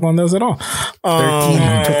haven't picked up on those at all.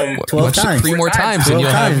 12 times. 3 more times and you'll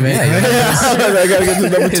have, man. I gotta get to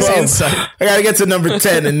number 12. I gotta get to number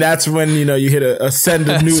 10, and that's when you hit ascend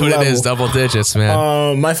a new level. That's what it is, double digits,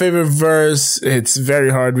 man. My favorite verse, it's very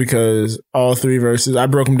hard because all 3 verses, I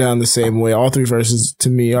broke them down the same way. All 3 verses to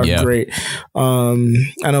me are great. I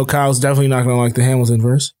know Kyle's definitely not gonna like the Hamilton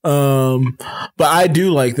verse. But I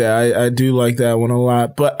do like that. I do like that one a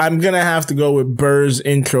lot. But I'm gonna have to go with Burr's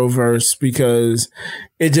intro verse because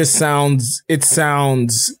it sounds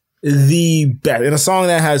the best. In a song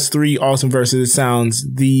that has 3 awesome verses, it sounds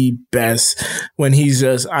the best when he's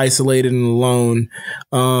just isolated and alone.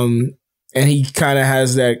 And he kind of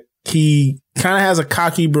has that he kind of has a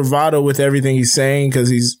cocky bravado with everything he's saying because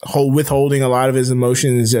he's withholding a lot of his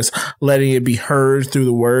emotion and just letting it be heard through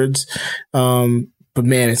the words. But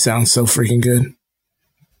man, it sounds so freaking good.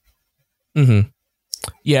 Mm-hmm.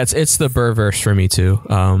 Yeah, it's the Burr verse for me too,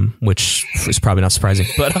 which is probably not surprising.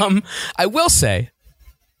 But I will say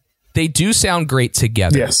they do sound great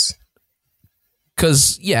together. Yes.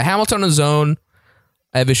 Because Hamilton on his own,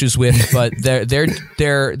 I have issues with, but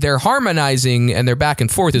they're harmonizing and their back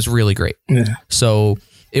and forth is really great. Yeah. So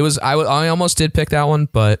it was. I almost did pick that one,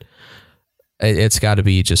 but it's got to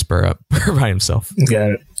be just Burr by himself.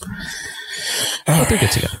 Got it. But they're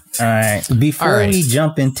good together. All right. Before we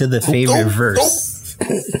jump into the favorite verse,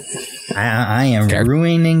 I am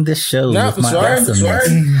ruining the show with my awesomeness.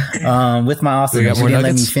 With my awesomeness, you didn't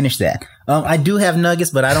let me finish that. I do have nuggets,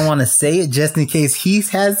 but I don't want to say it just in case he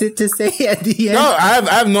has it to say at the end. No, I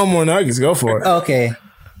have no more nuggets. Go for it. Okay.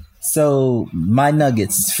 So my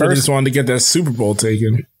nuggets. First, I just wanted to get that Super Bowl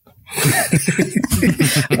taken.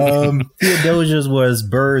 Theodosia was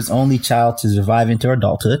Burr's only child to survive into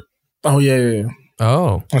adulthood. Oh, yeah.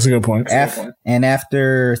 Oh. That's a good point. And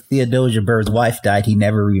after Theodosia Burr's wife died, he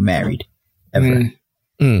never remarried. Ever.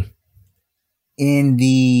 Mm. On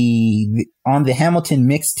the Hamilton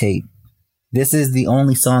mixtape, this is the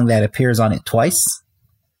only song that appears on it twice.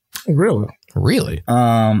 Really?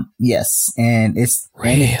 Yes. And it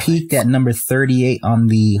peaked at number 38 on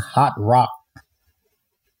the Hot Rock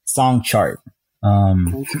song chart.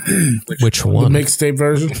 Which one? The mixtape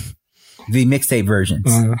version? The mixtape versions.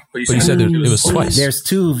 But you said it was twice. There's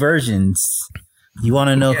two versions. You want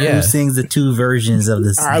to know who sings the two versions of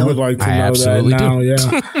this? I would like to know that now. Yeah,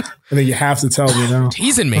 I think you have to tell me now.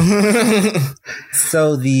 Teasing me.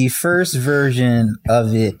 So the first version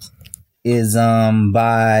of it is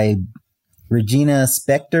by Regina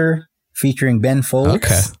Spektor featuring Ben Folds.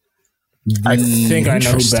 Okay. I think I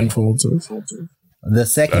know who Ben Folds is. The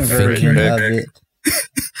second version of it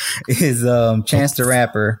is Chance the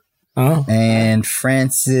Rapper. And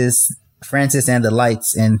Francis and the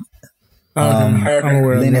Lights, and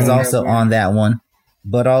Lynn is also on that one.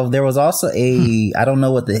 But there was also I don't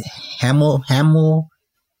know what the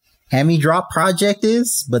Hammy Drop project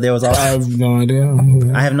is, but there was also. I have no idea.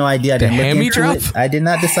 I have no idea. I didn't look into Drop? it. I did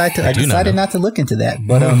not decide to. I decided not to look into that.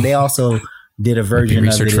 But they also did a version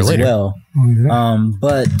of it as well.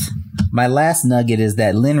 But my last nugget is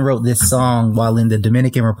that Lynn wrote this song while in the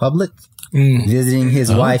Dominican Republic. Visiting his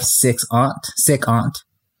wife's sick aunt.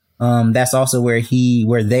 That's also where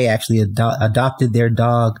they actually adopted their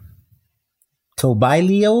dog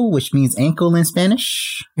Tobailio, which means ankle in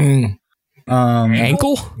Spanish.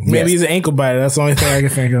 Ankle? Maybe he's an ankle biter. That's the only thing I can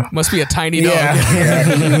think of. Must be a tiny dog. Yeah, he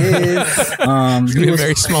is. He was a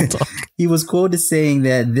very small dog. He was quoted saying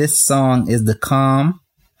that this song is the calm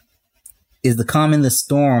in the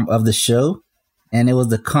storm of the show, and it was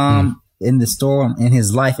the calm in the storm in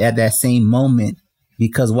his life at that same moment,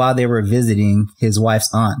 because while they were visiting his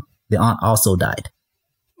wife's aunt, the aunt also died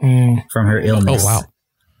from her illness. Oh, wow.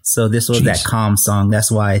 So this was that calm song.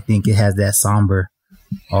 That's why I think it has that somber,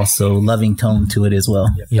 also loving tone to it as well.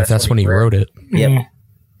 Yeah, that's when he wrote it. Yep.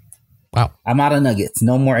 Wow. I'm out of nuggets.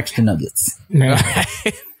 No more extra nuggets. Not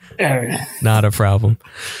a problem.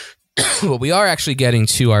 Well, we are actually getting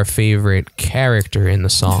to our favorite character in the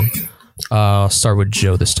song. I'll start with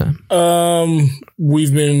Joe this time.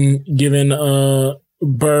 We've been giving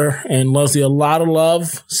Burr and Leslie a lot of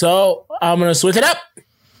love, so I'm gonna switch it up.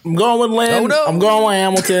 I'm going with Lynn. Oh, no. I'm going with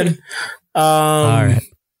Hamilton. All right.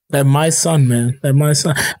 That my son, man. That my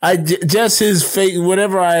son. Just his face.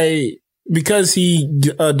 Because he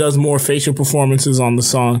does more facial performances on the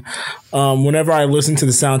song. Whenever I listen to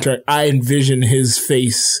the soundtrack, I envision his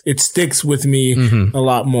face. It sticks with me a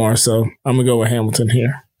lot more. So I'm gonna go with Hamilton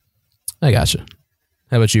here. I gotcha.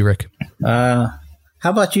 How about you, Rick? How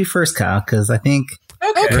about you first, Kyle? Because I think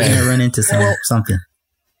we're gonna run into something.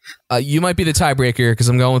 You might be the tiebreaker because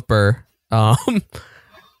I'm going with Burr. I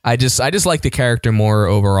just like the character more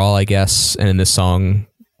overall, I guess. And in this song,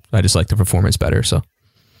 I just like the performance better. So,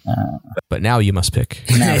 but now you must pick.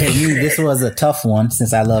 Now, for me, this was a tough one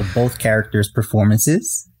since I love both characters'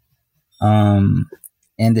 performances. And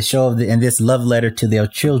the show and this love letter to their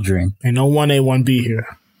children. Ain't no 1A, 1B here.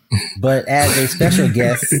 But as a special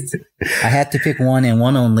guest, I had to pick one and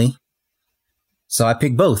one only. So I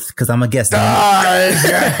picked both because I'm a guest. One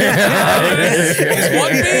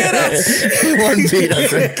beat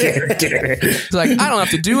us. It's like, I don't have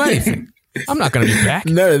to do anything. I'm not going to be back.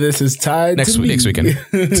 None of this is tied next weekend.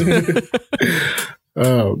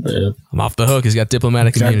 Oh, man. I'm off the hook. He's got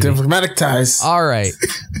diplomatic immunity. Diplomatic ties. All right.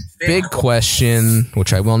 Big question,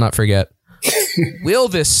 which I will not forget. Will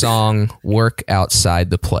this song work outside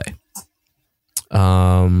the play?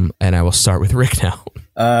 And I will start with Rick now.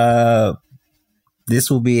 This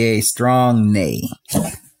will be a strong nay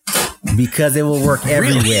because it will work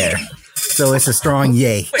everywhere. So it's a strong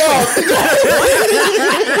yay.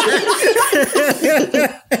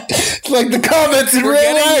 It's like the comments in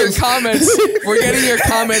real life. We're getting your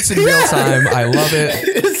comments in real time. I love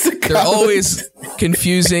it. They're always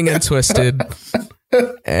confusing and twisted.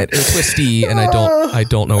 And twisty, and I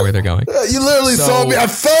don't know where they're going. You literally saw me. I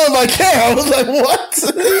fell in my car. I was like, "What?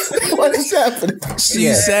 What is happening?"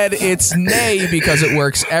 She said it's nay because it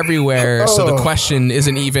works everywhere. So the question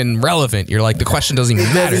isn't even relevant. You're like, the question doesn't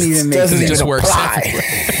even matter. It just works everywhere.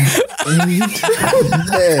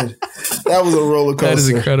 Man, that was a roller coaster. That is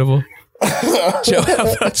incredible. Joe,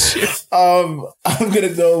 how about you? I'm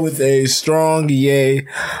gonna go with a strong yay.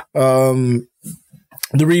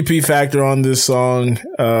 The repeat factor on this song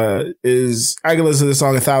is I can listen to this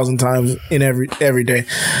song 1,000 times in every day.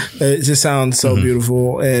 It just sounds so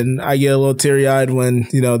beautiful, and I get a little teary eyed when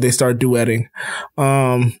they start duetting,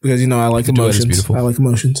 because I like emotions. I like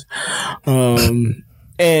emotions.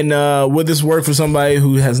 And would this work for somebody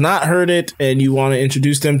who has not heard it and you want to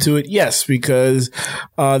introduce them to it? Yes, because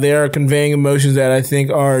they are conveying emotions that I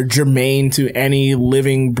think are germane to any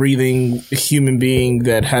living, breathing human being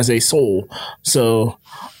that has a soul. So,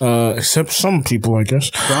 except some people, I guess.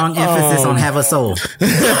 Strong emphasis on have a soul.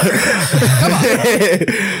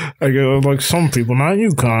 I go like some people, not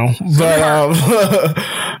you, Kyle. But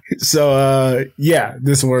yeah,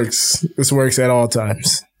 this works. This works at all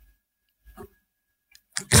times.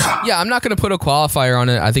 Yeah, I'm not going to put a qualifier on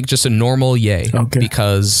it. I think just a normal yay. Okay.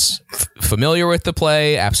 Because familiar with the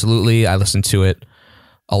play, absolutely. I listen to it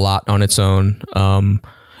a lot on its own.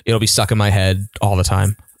 It'll be stuck in my head all the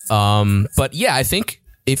time. But yeah, I think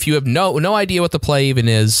if you have no idea what the play even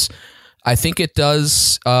is, I think it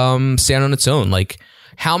does stand on its own. Like,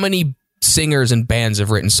 how many singers and bands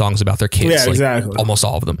have written songs about their kids? Yeah, exactly. Almost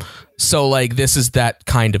all of them. So like, this is that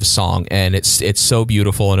kind of song, and it's so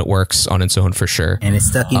beautiful, and it works on its own for sure. And it's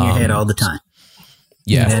stuck in your head all the time.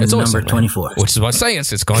 Yeah, and it's number 24, which is what I'm saying.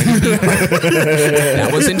 It's going to be. That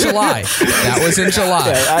was in July.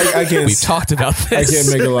 Yeah, I can't. We've talked about this. I can't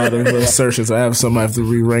make a lot of assertions. I have some I have to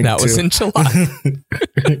re-rank. That was in July.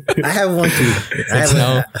 I have one too. It's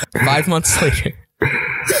 5 months later.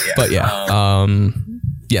 But yeah,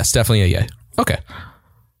 yes, definitely a yay. Okay.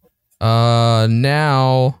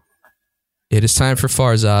 Now it is time for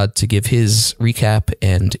Farzad to give his recap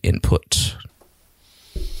and input.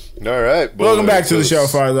 All right. Welcome back to the show,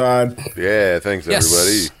 Farzad. Yeah, thanks,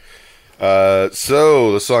 everybody.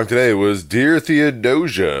 So the song today was Dear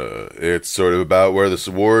Theodosia. It's sort of about where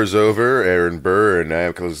the war is over. Aaron Burr and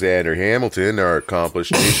Alexander Hamilton are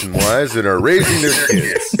accomplished nation-wise and are raising their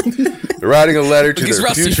kids. They're writing a letter to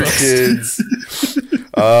their future kids.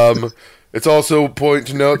 It's also a point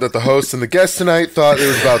to note that the host and the guest tonight thought it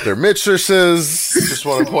was about their mistresses. Just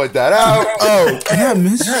want to point that out. Oh, yeah,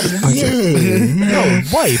 mistress. No,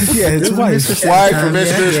 wife. Yeah, it's wife. Wife or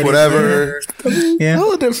mistress, whatever. Yeah, a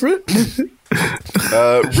little different.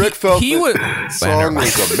 Rick felt the song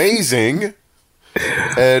was amazing.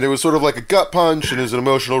 And it was sort of like a gut punch, and as an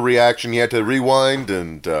emotional reaction, you had to rewind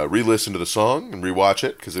and re-listen to the song and rewatch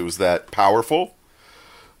it because it was that powerful.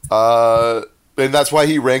 And that's why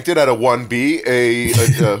he ranked it at a 1B.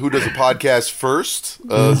 Who does a podcast first?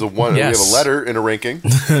 As a one, yes. We have a letter in a ranking.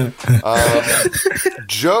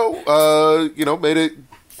 Joe, made it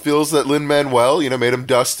feels that Lin-Manuel, made him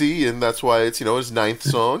dusty, and that's why it's his 9th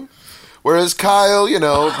song. Whereas Kyle,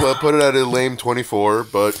 put it at a lame 24,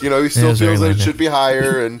 but he still feels that it should be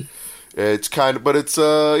higher, and it's but it's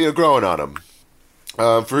growing on him.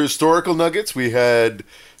 For historical nuggets, we had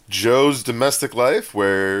Joe's Domestic Life,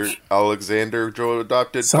 where Joe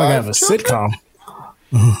adopted 5 I have a sitcom.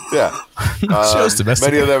 Yeah. Joe's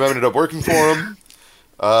Domestic Many of them ended up working for him.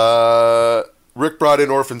 Rick brought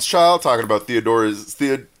in Orphan's Child, talking about Theodosia's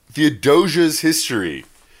history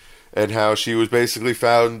and how she was basically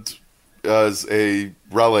found as a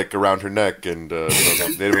relic around her neck, and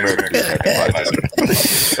Native American being identified.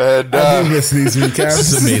 And I do miss these recaps.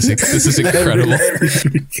 This is amazing. This is incredible.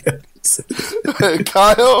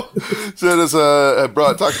 Kyle said,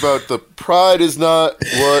 talked about the pride is not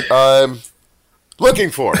what I'm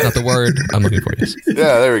looking for. Not the word I'm looking for. Yes.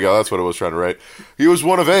 Yeah, there we go. That's what I was trying to write. He was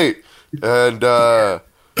one of 8, and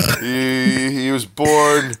he was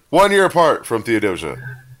born 1 year apart from Theodosia.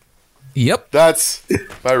 Yep. That's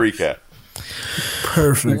my recap.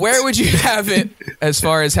 Perfect. Where would you have it as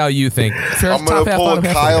far as how you think? I'm going to pull a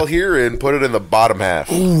Kyle here and put it in the bottom half.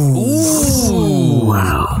 Ooh.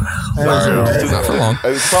 Wow. Not for long.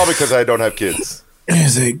 It's probably because I don't have kids.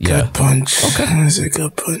 Is a gut punch. Okay. Is a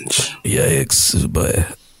gut punch. Yikes, but Here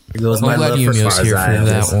goes my love for Yumio's here for Farzai.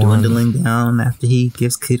 that It's one. dwindling down after he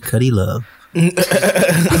gives Kid Cudi love. There's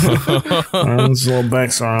a little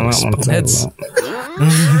backstory on that one. Heads.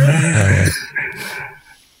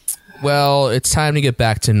 Well, it's time to get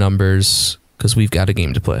back to numbers because we've got a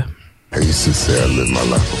game to play. I used to say I live my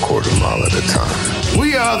life a quarter mile at a time.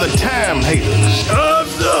 We are the time haters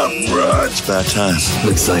of the bruh. It's about time.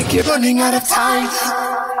 Looks like you're Running out of time.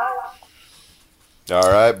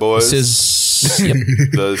 All right, boys. This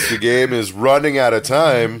is The game is running out of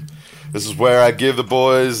time. This is where I give the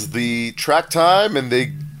boys the track time, and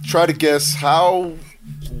they try to guess how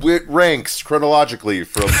it ranks chronologically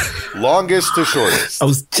from longest to shortest. I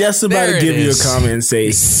was just about There to it give you a is. comment and say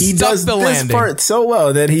he Stuck does the this landing. part so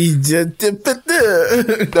well that he just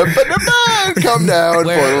Come down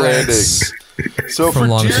Where for the it landing. ranks. So from for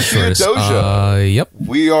longest to Dear shortest. Theodosia, Yep.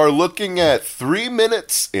 we are looking at 3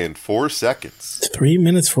 minutes and 4 seconds. 3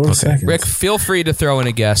 minutes, 4 seconds. Rick, feel free to throw in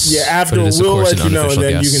a guess. Yeah, after but it is, of we'll course, let an you know, and unofficial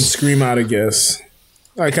then you guess. can scream out a guess.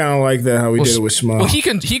 I kind of like that how we did it with Shmo. Well, he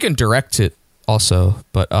can direct it also,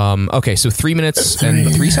 but okay. So 3 minutes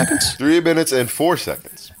and 3 seconds. 3 minutes and 4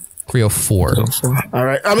 seconds. 3:04. All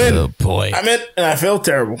right, I'm in. Oh boy, I'm in, and I feel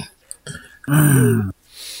terrible.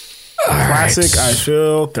 Classic. I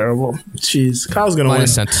feel terrible. Jeez, Kyle's gonna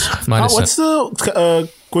Minus win. cent. Minus What's cent. the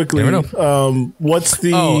quickly? Never What's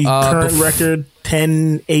the current record?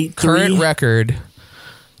 10-8-3? Current record.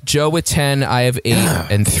 Joe with 10. I have 8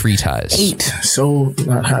 and 3 ties. 8. So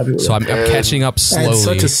not happy with So I'm catching up slowly. That's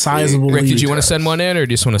such a sizable Rick, did lead. you want to send one in, or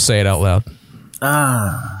do you just want to say it out loud? No,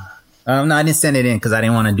 I didn't send it in because I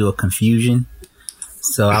didn't want to do a confusion.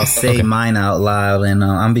 So I'll say mine out loud, and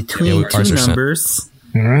I'm between two numbers.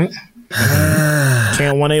 All right.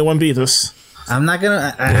 Can't 1A1 beat this. I'm not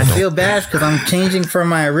gonna. I feel bad because I'm changing from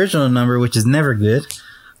my original number, which is never good.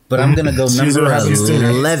 But I'm gonna go number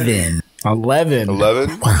 11.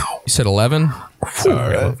 11? Wow. You said 11? All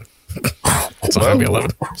right. It's not going to be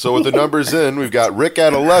 11. So with the numbers in, we've got Rick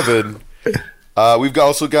at 11. We've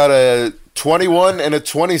also got a 21 and a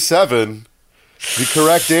 27. The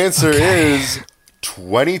correct answer is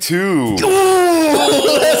 22.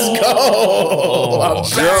 Let's go.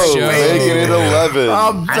 Joe making it 11.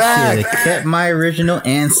 I'm I back. should have kept my original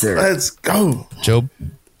answer. Let's go. Joe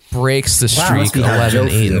breaks the Wow, streak. must be how 11, Joe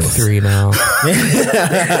 8, and feels. 3 now.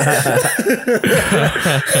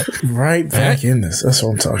 Right back in this. That's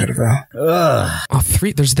what I'm talking about. Oh,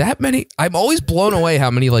 3. There's that many. I'm always blown away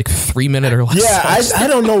how many 3 minute or less. Yeah, songs. I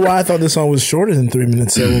don't know why I thought this song was shorter than 3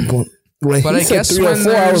 minutes at one point. When But he I said guess 3 or when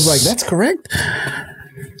 4, I was like, there's- that's correct.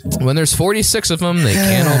 When there's 46 of them, they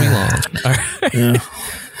can't all be long. All right. Yeah.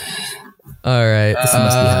 All right. This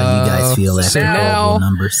must be how you guys feel after so all now the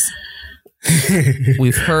numbers.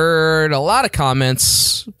 we've heard a lot of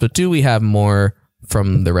comments, but do we have more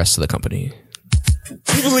from the rest of the company?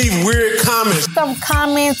 People leave weird comments. Some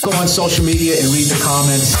comments. Go on social media and read the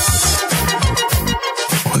comments.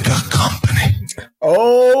 We got company.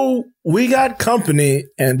 Oh, we got company,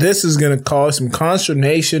 and this is going to cause some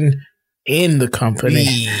consternation in the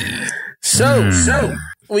company. So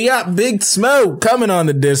we got Big Smoke coming on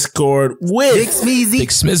the Discord with Big Smeezy. Big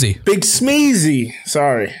Smizzy. Big Smeezy.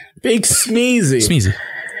 Sorry, Big Smeezy. Smeezy.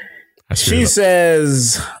 She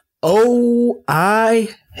says, "Oh, I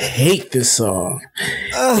hate this song.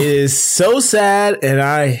 It is so sad, and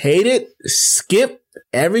I hate it. Skip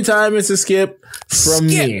every time. It's a skip from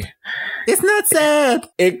me." It's not sad.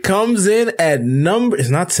 It comes in at number.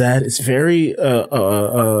 It's not sad. It's very has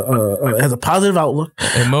a positive outlook.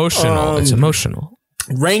 Emotional. It's emotional.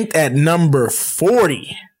 Ranked at number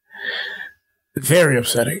 40. Very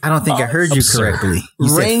upsetting. I don't think I heard you correctly. You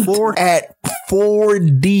said Ranked 4? at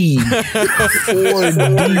 4D.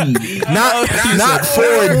 4D. Not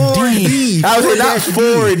 4D. I was saying not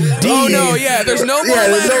 4D. Oh, no, yeah, there's no more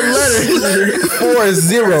there's no letters.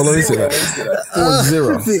 40. Let me see that.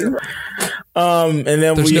 40. And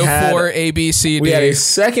then There's we no had 4 A, B, C, D. We had a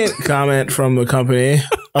second comment from the company,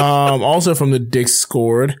 also from the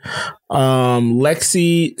Discord.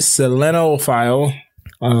 Lexi Selenophile,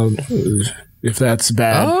 if that's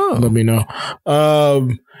bad, let me know.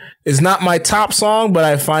 It's not my top song, but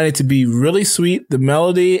I find it to be really sweet. The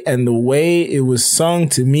melody and the way it was sung,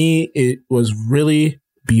 to me, it was really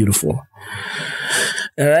beautiful.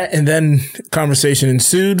 All right, and then conversation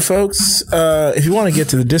ensued, folks. If you want to get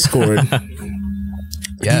to the Discord,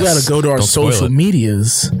 you got to go to our social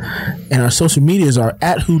medias, and our social medias are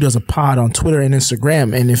at Who Does a Pod on Twitter and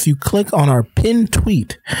Instagram. And if you click on our pinned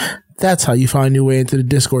tweet, that's how you find your way into the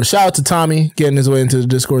Discord. Shout out to Tommy getting his way into the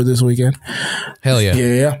Discord this weekend. Hell yeah.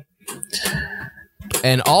 Yeah.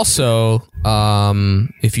 And also,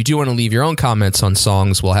 if you do want to leave your own comments on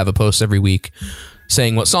songs, we'll have a post every week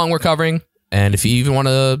saying what song we're covering. And if you even want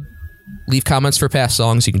to leave comments for past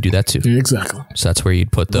songs, you can do that too. Exactly. So that's where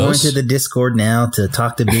you'd put those. Go into the Discord now to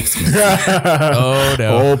talk to Big Smeezy. Oh,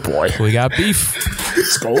 no. Oh, boy. We got beef.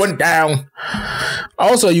 It's going down.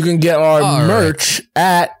 Also, you can get our merch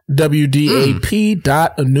at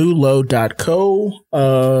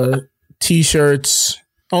wdap.anulo.co. T-shirts.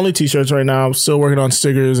 Only T-shirts right now. I'm still working on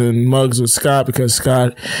stickers and mugs with Scott because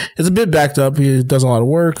Scott is a bit backed up. He does a lot of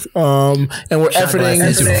work. And we're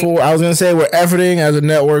efforting for, I was going to say, we're efforting as a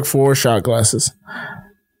network for shot glasses.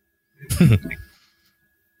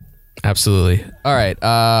 Absolutely. All right.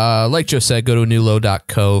 Like Joe said, go to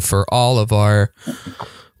anulo.co for all of our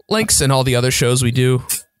links and all the other shows we do.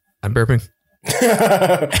 I'm burping.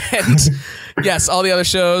 And yes, all the other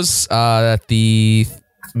shows that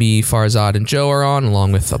me, Farzad, and Joe are on,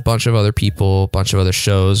 along with a bunch of other people, a bunch of other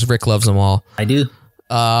shows. Rick loves them all. I do.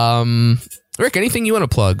 Rick, anything you want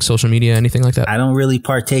to plug? Social media, anything like that? I don't really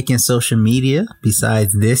partake in social media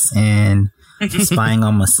besides this and spying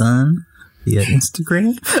on my son via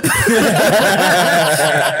Instagram. Good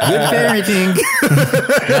parenting.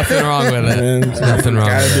 Nothing wrong with it. Nothing wrong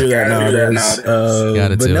with it. Do that nowadays.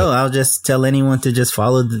 But no, I'll just tell anyone to just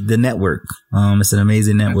follow the network. It's an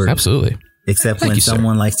amazing network. Absolutely. Except when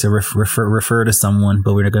someone likes to refer to someone,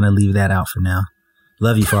 but we're going to leave that out for now.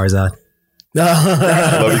 Love you, Farzad.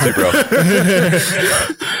 Love you too, bro.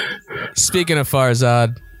 Speaking of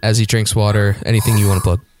Farzad, as he drinks water, anything you want to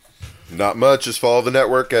plug? Not much. Just follow the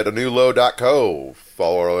network at anulo.co.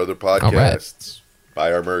 Follow our other podcasts.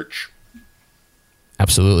 Buy our merch.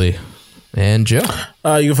 Absolutely. And Joe?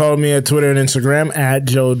 You can follow me at Twitter and Instagram at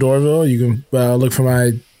Joe Dorville. You can look for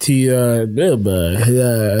my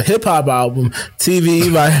hip-hop album,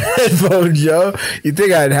 TV by Headphone Joe. You'd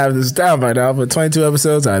think I'd have this down by now, but 22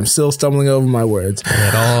 episodes, I'm still stumbling over my words.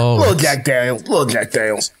 Little Jack Daniels.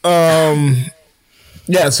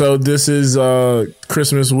 Yeah, so this is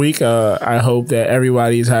Christmas week. I hope that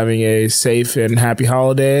everybody's having a safe and happy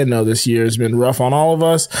holiday. I know this year has been rough on all of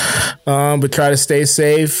us, but try to stay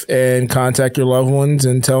safe and contact your loved ones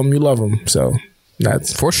and tell them you love them. So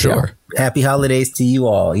that's for sure. Yeah. Happy holidays to you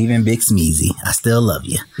all, even Big Smeezy. I still love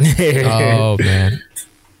you. Oh, man.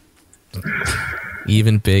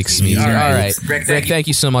 Even Big Smeezy. All right. Rick, thank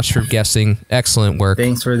you so much for guesting. Excellent work.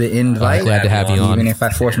 Thanks for the invite. Glad to have you on. Even if I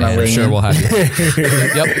force my way I'm sure in. we'll have you.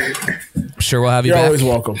 Yep. I'm sure we'll have you You're back. always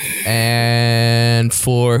welcome. And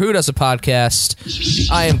for Who Does a Podcast,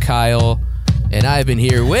 I am Kyle, and I've been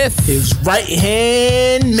here with his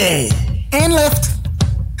right-hand man. And left.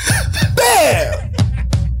 Bam!